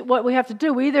 Because what we have to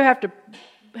do, we either have to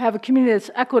have a community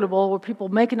that's equitable, where people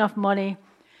make enough money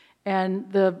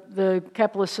and the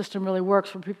capitalist system really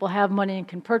works, where people have money and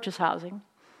can purchase housing,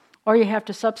 or you have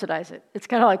to subsidize it. It's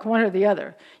kind of like one or the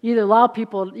other. You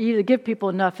either give people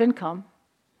enough income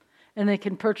and they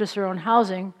can purchase their own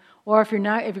housing, or if you're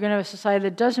going to have a society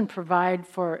that doesn't provide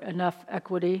for enough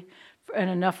equity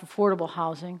and enough affordable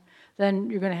housing,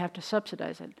 then you're going to have to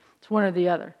subsidize it. It's one or the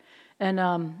other. And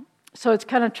so it's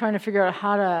kind of trying to figure out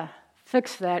how to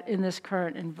fix that in this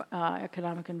current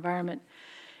economic environment.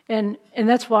 And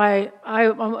that's why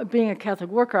I'm being a Catholic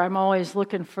worker, I'm always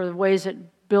looking for ways that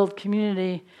build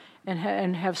community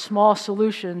and have small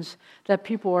solutions that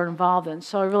people are involved in.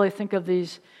 So I really think of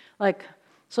these,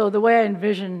 so the way I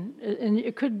envision, and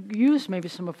it could use maybe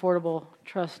some affordable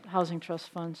housing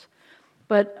trust funds,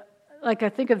 but I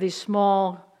think of these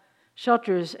small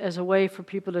shelters as a way for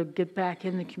people to get back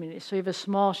in the community. So you have a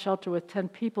small shelter with 10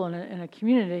 people in a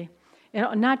community,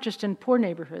 and not just in poor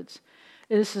neighborhoods.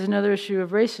 This is another issue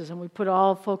of racism. We put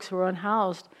all folks who are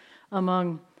unhoused in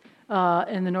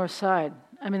the north side.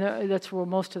 I mean, that's where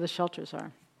most of the shelters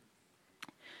are.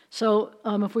 So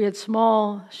if we had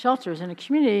small shelters in a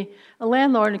community, a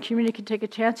landlord in a community could take a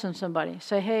chance on somebody.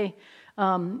 Say, hey,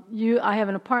 I have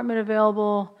an apartment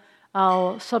available.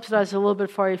 I'll subsidize it a little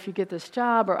bit for you if you get this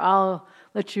job, or I'll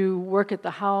let you work at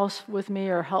the house with me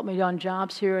or help me on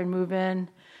jobs here and move in.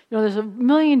 There's a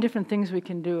million different things we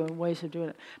can do and ways of doing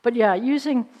it. But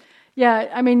applying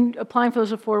for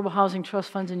those affordable housing trust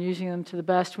funds and using them to the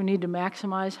best, we need to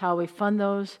maximize how we fund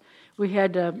those. We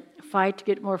had to fight to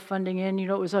get more funding in.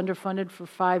 It was underfunded for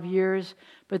 5 years,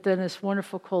 but then this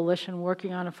wonderful coalition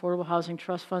working on affordable housing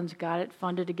trust funds got it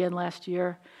funded again last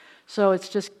year. So it's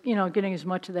just, getting as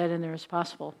much of that in there as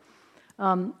possible.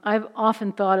 I've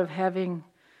often thought of having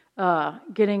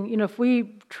if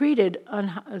we treated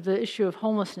the issue of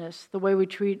homelessness the way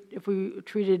if we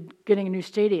treated getting a new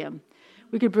stadium,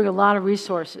 we could bring a lot of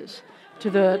resources to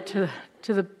the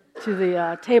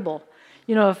table.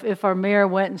 If our mayor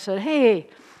went and said, "Hey,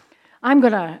 I'm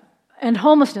going to end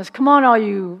homelessness. Come on, all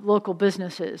you local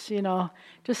businesses."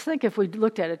 Just think if we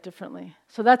looked at it differently.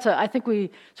 So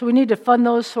we need to fund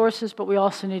those sources, but we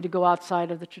also need to go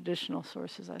outside of the traditional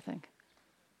sources, I think.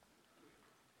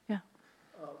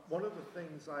 One of the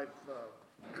things I've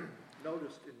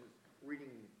noticed in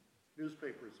reading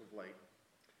newspapers of late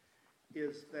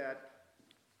is that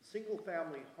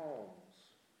single-family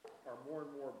homes are more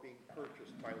and more being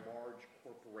purchased by large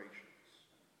corporations.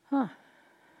 Huh.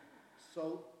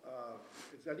 So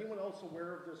is anyone else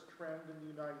aware of this trend in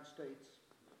the United States?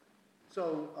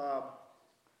 So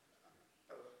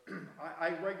I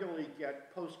regularly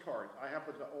get postcards. I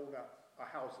happen to own a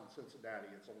house in Cincinnati.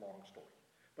 It's a long story.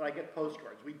 but I get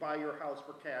postcards. We buy your house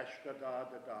for cash, da-da.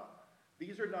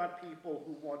 These are not people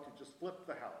who want to just flip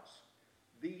the house.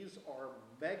 These are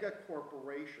mega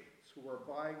corporations who are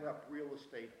buying up real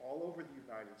estate all over the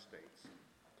United States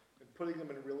and putting them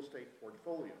in real estate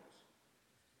portfolios.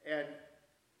 And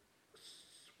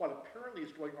what apparently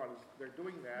is going on is they're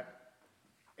doing that,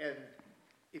 and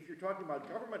if you're talking about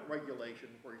government regulation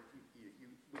where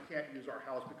we can't use our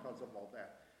house because of all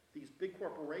that, these big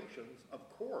corporations, of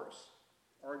course,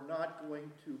 are not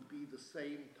going to be the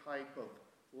same type of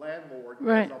landlord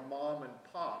as a mom and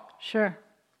pop Sure.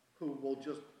 who will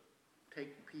just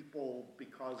take people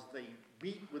because they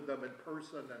meet with them in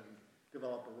person and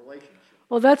develop a relationship.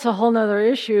 Well, that's a whole nother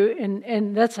issue,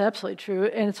 and that's absolutely true.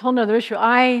 And it's a whole nother issue.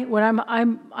 I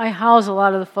house a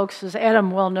lot of the folks, as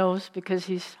Adam well knows, because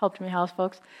he's helped me house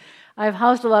folks. I've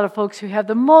housed a lot of folks who have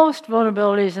the most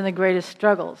vulnerabilities and the greatest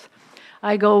struggles.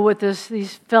 I go with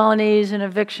these felonies and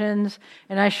evictions,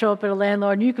 and I show up at a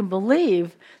landlord, and you can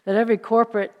believe that every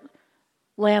corporate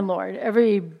landlord,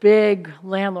 every big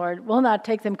landlord will not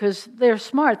take them because they're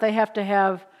smart. They have to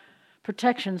have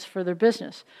protections for their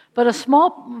business. But a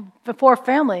small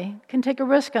family can take a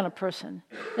risk on a person.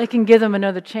 They can give them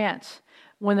another chance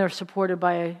when they're supported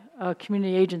by a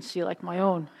community agency like my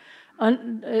own.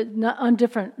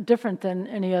 Different than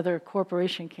any other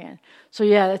corporation can. So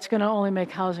yeah, it's going to only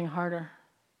make housing harder,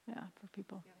 for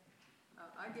people. Yeah.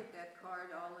 I get that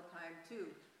card all the time too.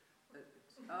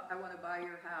 I want to buy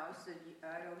your house, and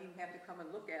I don't even have to come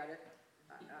and look at it.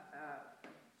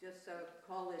 Just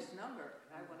call this number.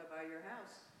 I want to buy your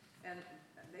house, and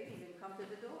they even come to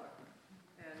the door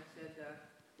and said,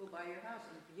 "We'll buy your house,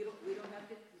 and we don't have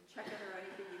to check it or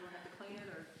anything. You don't have to clean it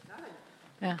or nothing."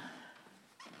 Yeah.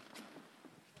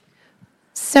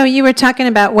 So you were talking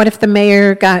about what if the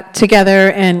mayor got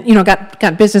together and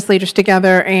got business leaders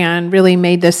together and really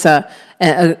made this a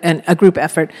group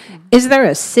effort. Is there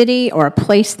a city or a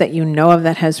place that you know of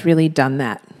that has really done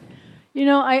that?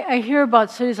 I hear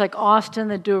about cities like Austin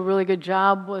that do a really good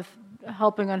job with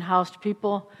helping unhoused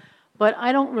people, but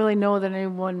I don't really know that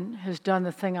anyone has done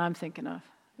the thing I'm thinking of.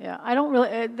 Yeah, I don't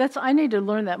really. I need to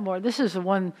learn that more. This is the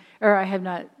one area I have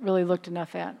not really looked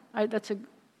enough at. Maybe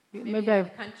in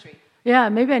the country. Yeah,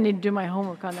 maybe I need to do my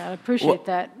homework on that. I appreciate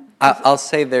that. I'll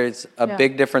say there's a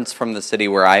big difference from the city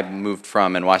where I moved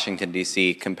from in Washington,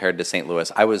 D.C. compared to St.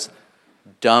 Louis. I was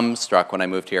dumbstruck when I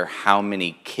moved here how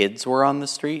many kids were on the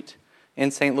street in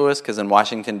St. Louis, because in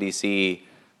Washington, D.C.,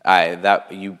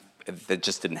 that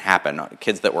just didn't happen.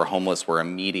 Kids that were homeless were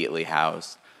immediately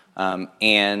housed.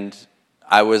 And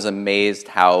I was amazed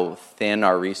how thin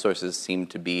our resources seem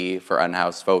to be for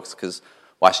unhoused folks, because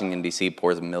Washington, D.C.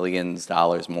 pours millions of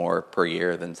dollars more per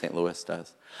year than St. Louis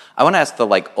does. I want to ask the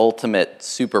ultimate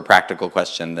super practical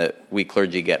question that we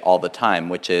clergy get all the time,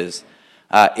 which is,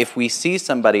 if we see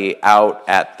somebody out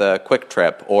at the Quick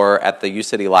Trip or at the U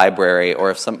City Library, or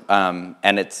if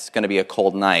and it's going to be a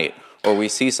cold night, or we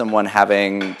see someone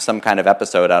having some kind of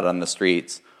episode out on the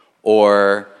streets,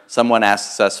 or someone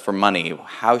asks us for money,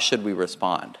 how should we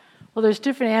respond? Well, there's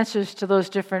different answers to those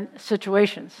different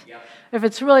situations. Yep. If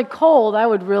it's really cold, I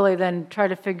would really then try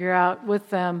to figure out with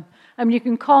them. I mean, you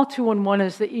can call 211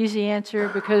 as the easy answer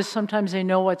because sometimes they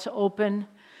know what's open.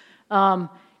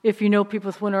 If you know people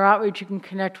with Winter Outreach, you can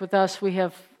connect with us. We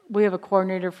have a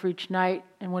coordinator for each night,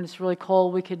 and when it's really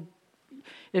cold,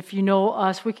 if you know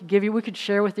us, we could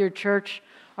share with your church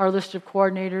our list of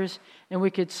coordinators, and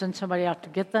we could send somebody out to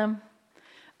get them.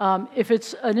 If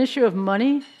it's an issue of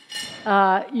money,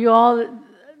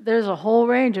 there's a whole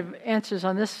range of answers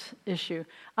on this issue.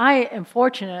 I am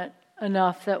fortunate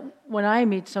enough that when I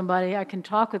meet somebody, I can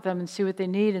talk with them and see what they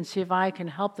need and see if I can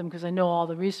help them because I know all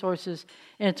the resources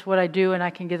and it's what I do and I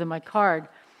can give them my card.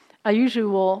 I usually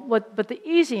will, but the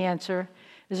easy answer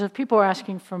is if people are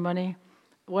asking for money,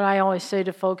 what I always say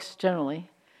to folks generally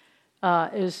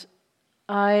is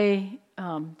I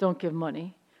don't give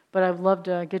money, but I'd love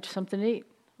to get you something to eat.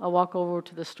 I'll walk over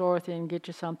to the store with you and get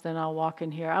you something. I'll walk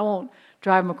in here. I won't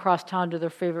drive them across town to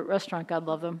their favorite restaurant. God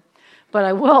love them. But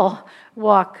I will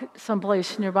walk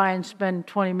someplace nearby and spend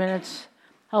 20 minutes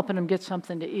helping them get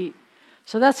something to eat.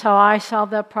 So that's how I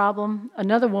solved that problem.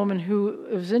 Another woman who,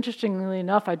 it was interestingly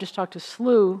enough, I just talked to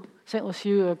SLU, St. Louis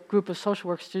U, a group of social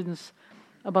work students,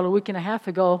 about a week and a half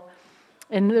ago.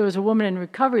 And there was a woman in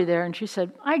recovery there, and she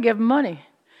said, I give money.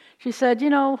 She said,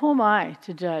 who am I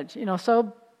to judge?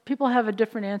 So people have a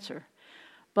different answer.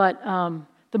 But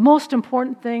the most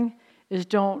important thing is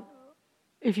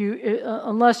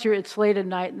unless it's late at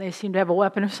night and they seem to have a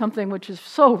weapon or something, which is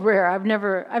so rare. I've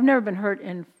never been hurt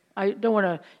I don't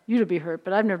want you to be hurt,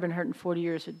 but I've never been hurt in 40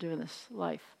 years of doing this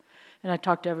life. And I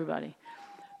talk to everybody.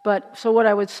 But so what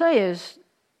I would say is,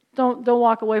 don't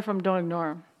walk away from them, don't ignore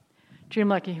them. Treat them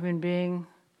like a human being.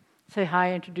 Say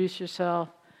hi, introduce yourself.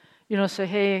 Say,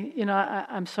 hey,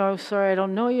 I'm so sorry, I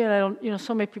don't know you, and I don't,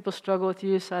 so many people struggle with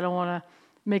use, so I don't want to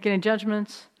make any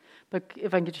judgments, but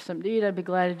if I can get you something to eat, I'd be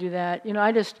glad to do that.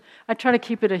 I try to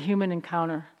keep it a human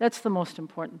encounter. That's the most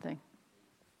important thing.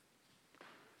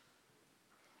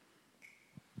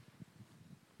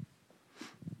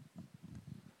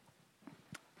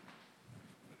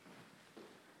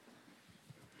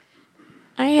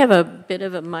 I have a bit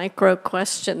of a micro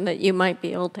question that you might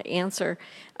be able to answer.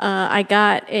 I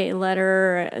got a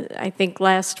letter, I think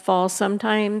last fall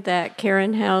sometime, that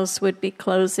Karen House would be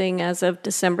closing as of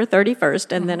December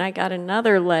 31st, and then I got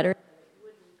another letter. It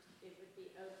would be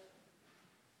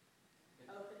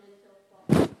open until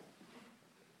fall.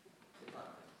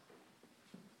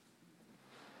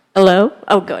 Hello?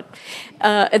 Oh, good.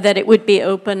 That it would be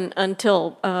open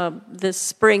until this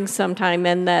spring sometime,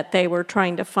 and that they were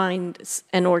trying to find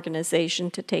an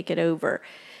organization to take it over,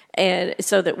 and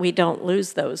so that we don't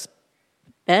lose those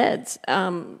beds.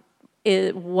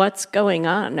 What's going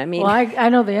on? I mean, well, I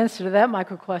know the answer to that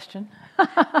micro question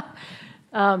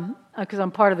because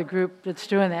I'm part of the group that's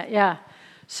doing that. Yeah.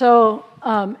 So,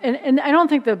 and I don't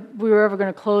think that we were ever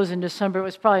going to close in December. It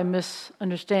was probably a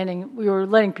misunderstanding. We were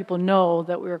letting people know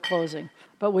that we were closing,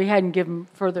 but we hadn't given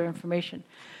further information.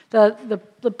 The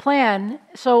plan,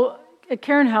 so at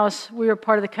Karen House, we were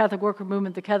part of the Catholic Worker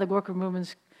Movement. The Catholic Worker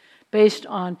Movement's based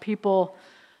on people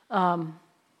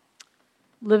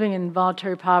living in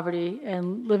voluntary poverty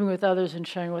and living with others and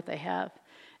sharing what they have.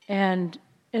 And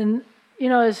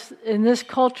as in this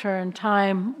culture and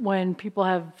time when people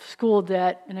have school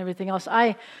debt and everything else,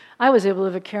 I was able to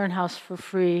live at Karen House for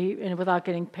free and without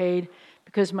getting paid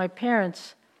because my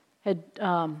parents had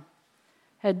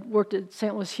worked at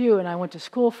St. Louis Hugh and I went to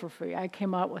school for free. I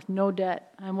came out with no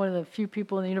debt. I'm one of the few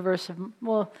people in the universe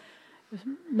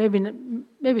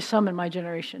maybe some in my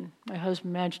generation. My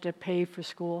husband managed to pay for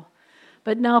school.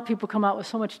 But now people come out with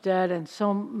so much debt and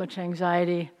so much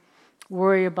anxiety,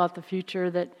 worry about the future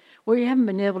that we haven't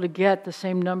been able to get the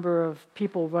same number of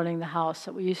people running the house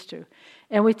that we used to.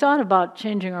 And we thought about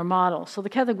changing our model. So the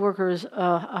Catholic Worker is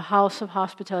a house of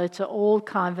hospitality. It's an old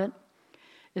convent.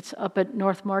 It's up at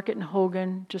North Market in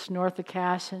Hogan, just north of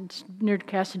Cass, and near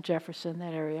Cass and Jefferson,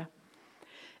 that area.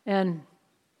 And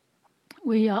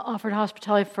we offered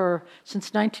hospitality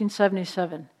since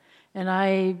 1977. And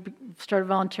I started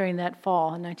volunteering that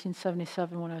fall in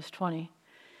 1977 when I was 20.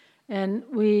 And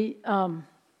we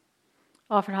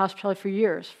offered hospitality for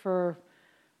years for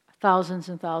thousands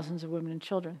and thousands of women and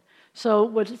children. So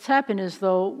what's happened is,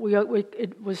 though,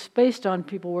 it was based on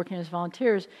people working as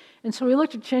volunteers. And so we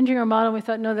looked at changing our model, and we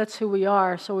thought, no, that's who we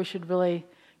are, so we should really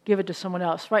give it to someone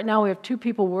else. Right now we have 2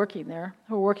 people working there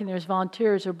who are working there as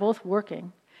volunteers. They're both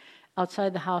working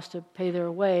outside the house to pay their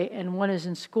way, and one is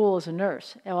in school as a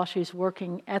nurse while she's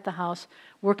working at the house,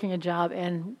 working a job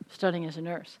and studying as a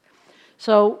nurse.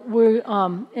 So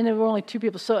and there were only 2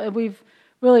 people, so we've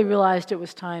really realized it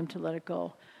was time to let it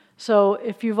go. So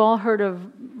if you've all heard of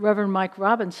Reverend Mike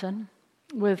Robinson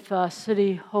with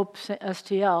City Hope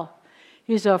STL,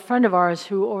 he's a friend of ours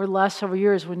who over the last several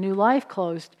years when New Life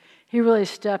closed, he really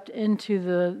stepped into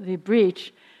the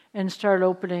breach and started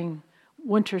opening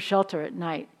winter shelter at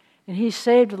night. And he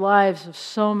saved the lives of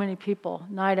so many people,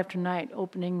 night after night,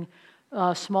 opening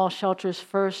small shelters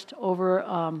first over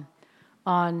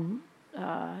on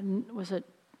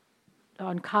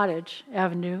Cottage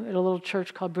Avenue at a little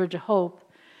church called Bridge of Hope.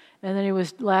 And then he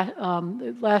was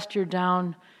last year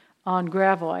down on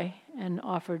Gravois and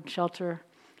offered shelter.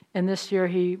 And this year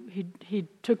he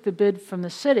took the bid from the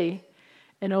city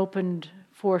and opened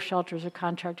 4 shelters, or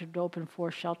contracted to open 4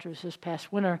 shelters this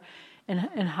past winter,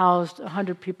 and housed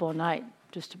 100 people a night,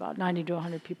 just about 90 to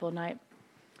 100 people a night.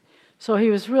 So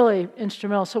he was really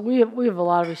instrumental. So we have a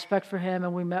lot of respect for him,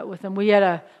 and we met with him. We had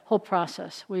a whole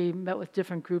process. We met with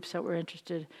different groups that were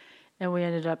interested, and we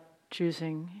ended up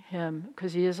choosing him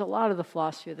because he has a lot of the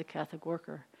philosophy of the Catholic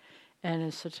Worker, and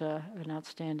is such does an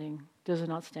outstanding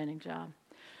job.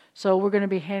 So we're going to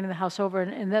be handing the house over,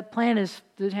 and that plan is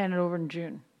to hand it over in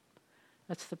June.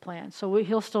 That's the plan. So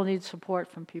he'll still need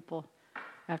support from people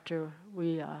after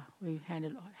we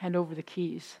hand over the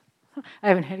keys. I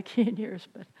haven't had a key in years,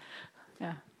 but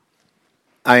yeah.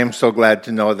 I am so glad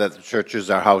to know that the churches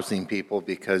are housing people,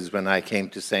 because when I came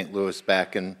to St. Louis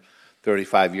back in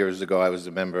 35 years ago, I was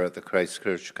a member at the Christ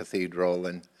Church Cathedral,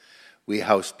 and we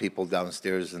housed people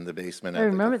downstairs in the basement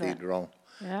at the cathedral.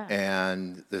 That. Yeah.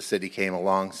 And the city came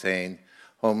along saying,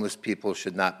 homeless people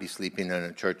should not be sleeping in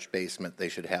a church basement. They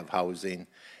should have housing.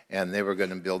 And they were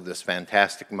going to build this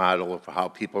fantastic model of how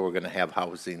people were going to have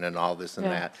housing and all this and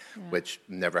that, which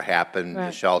never happened. Right.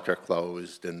 The shelter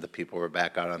closed, and the people were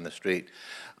back out on the street.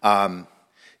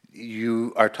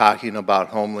 You are talking about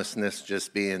homelessness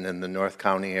just being in the North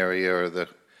County area or the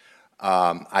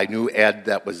I knew Ed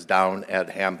that was down at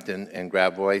Hampton and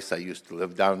Gravois. I used to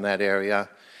live down that area,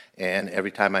 and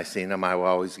every time I seen him, I would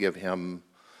always give him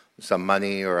some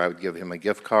money, or I would give him a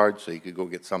gift card so he could go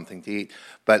get something to eat.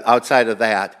 But outside of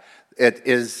that, it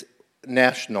is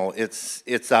national.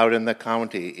 It's out in the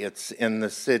county. It's in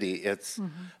the city. It's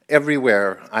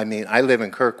everywhere. I mean, I live in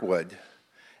Kirkwood,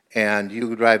 and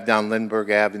you drive down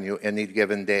Lindbergh Avenue any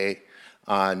given day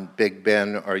on Big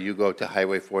Bend, or you go to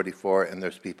Highway 44, and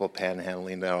there's people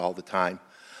panhandling there all the time.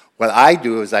 What I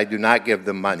do is I do not give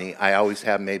them money. I always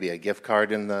have maybe a gift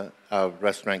card in the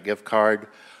restaurant gift card,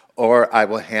 or I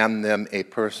will hand them a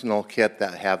personal kit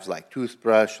that has like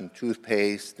toothbrush and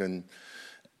toothpaste, and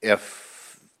if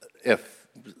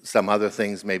some other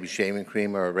things, maybe shaving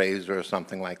cream or a razor or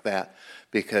something like that,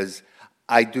 because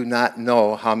I do not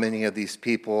know how many of these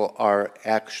people are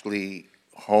actually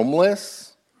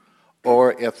homeless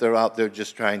or if they're out there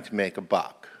just trying to make a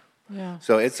buck. Yeah.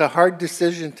 So it's a hard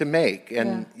decision to make,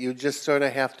 and you just sort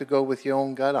of have to go with your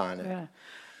own gut on it. Yeah.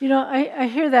 You know, I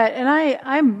hear that,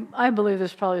 and I believe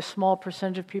there's probably a small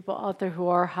percentage of people out there who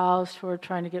are housed, who are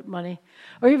trying to get money.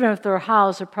 Or even if they're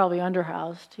housed, they're probably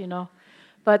underhoused, you know.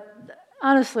 But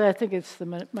honestly, I think it's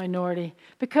the minority.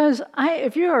 Because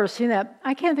if you've ever seen that,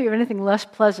 I can't think of anything less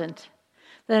pleasant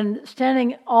than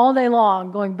standing all day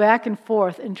long going back and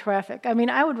forth in traffic. I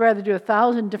mean, I would rather do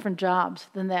 1,000 different jobs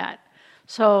than that.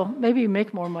 So maybe you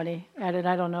make more money at it,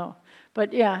 I don't know.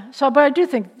 But yeah, but I do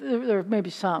think there may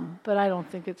be some, but I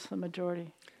don't think it's the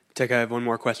majority. Tech, I have one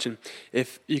more question.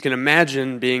 If you can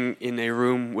imagine being in a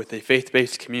room with a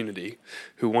faith-based community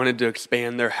who wanted to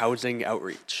expand their housing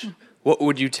outreach, what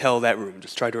would you tell that room?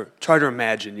 Just try to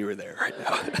imagine you were there right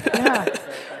now. Yeah.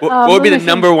 What would be the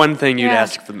number one thing you'd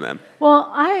ask from them? Well,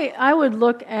 I would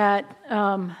look at,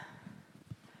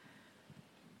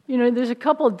 you know, there's a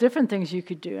couple of different things you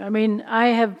could do. I mean, I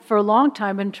have for a long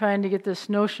time been trying to get this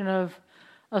notion of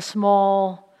a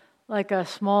small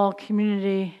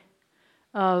community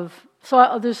of,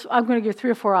 I'm going to give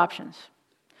 3 or 4 options.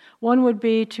 One would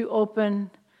be to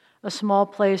open a small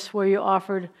place where you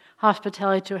offered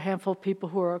hospitality to a handful of people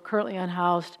who are currently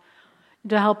unhoused,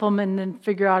 to help them and then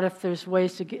figure out if there's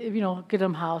ways to get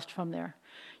them housed from there.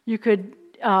 You could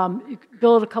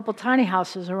build a couple tiny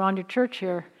houses around your church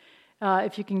here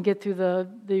if you can get through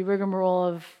the rigmarole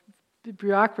of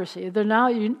bureaucracy.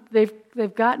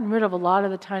 They've gotten rid of a lot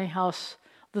of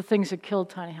the things that killed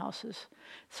tiny houses.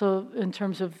 So in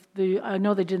terms of I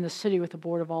know they did in the city with the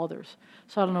Board of Alders.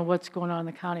 So I don't know what's going on in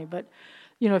the county, but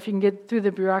you know, if you can get through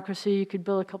the bureaucracy, you could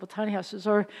build a couple tiny houses,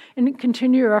 and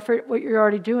continue your effort, what you're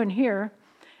already doing here.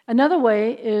 Another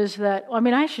way is that,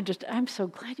 I'm so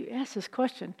glad you asked this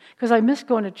question, because I miss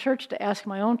going to church to ask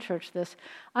my own church this.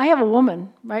 I have a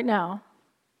woman right now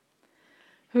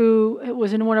who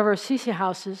was in one of our CC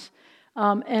houses,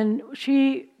 and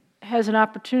she has an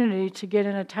opportunity to get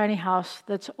in a tiny house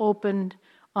that's opened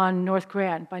on North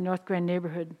Grand, by North Grand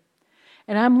neighborhood.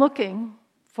 And I was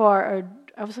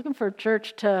looking for a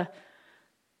church to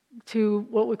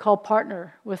what we call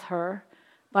partner with her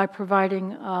by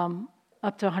providing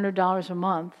up to $100 a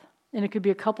month, and it could be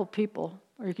a couple people,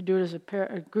 or you could do it as a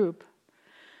group,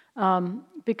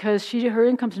 because her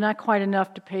income's not quite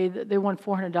enough to pay. They want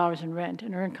 $400 in rent,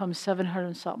 and her income's $700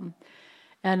 and something.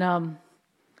 And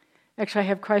actually, I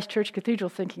have Christ Church Cathedral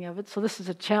thinking of it, so this is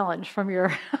a challenge for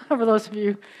those of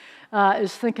you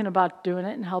is thinking about doing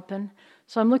it and helping.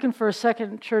 So I'm looking for a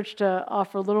second church to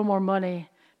offer a little more money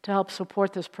to help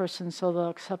support this person so they'll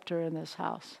accept her in this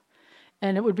house.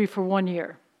 And it would be for 1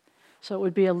 year. So it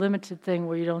would be a limited thing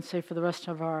where you don't say for the rest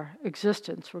of our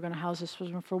existence, we're going to house this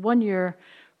person. For 1 year,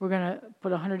 we're going to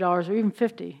put $100 or even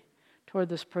 $50 toward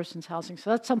this person's housing. So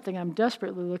that's something I'm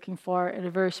desperately looking for, and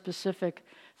a very specific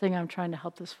thing I'm trying to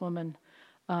help this woman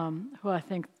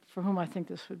for whom I think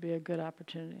this would be a good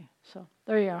opportunity. So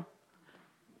there you go.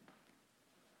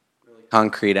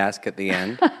 Concrete ask at the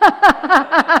end.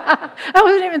 I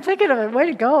wasn't even thinking of it. Way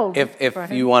to go.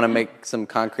 If you want to make some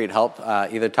concrete help,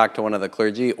 either talk to one of the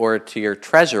clergy or to your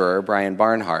treasurer, Brian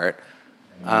Barnhart.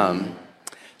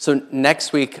 So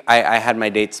next week, I had my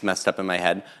dates messed up in my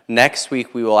head. Next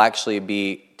week, we will actually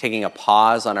be taking a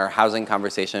pause on our housing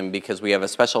conversation because we have a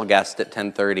special guest at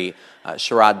 10:30.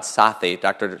 Sharad Sathe,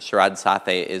 Dr. Sharad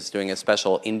Sathe is doing a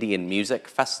special Indian music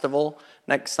festival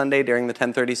next Sunday during the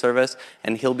 10:30 service,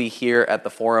 and he'll be here at the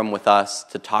forum with us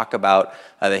to talk about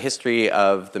the history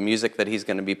of the music that he's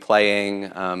going to be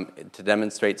playing, to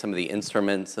demonstrate some of the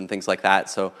instruments and things like that.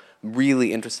 So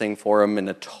really interesting forum in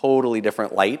a totally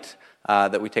different light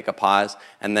that we take a pause.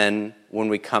 And then when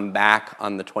we come back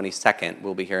on the 22nd,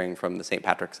 we'll be hearing from the St.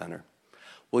 Patrick Center.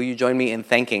 Will you join me in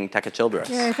thanking Tekka Childress?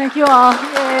 Yay, thank you all.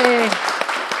 Yay.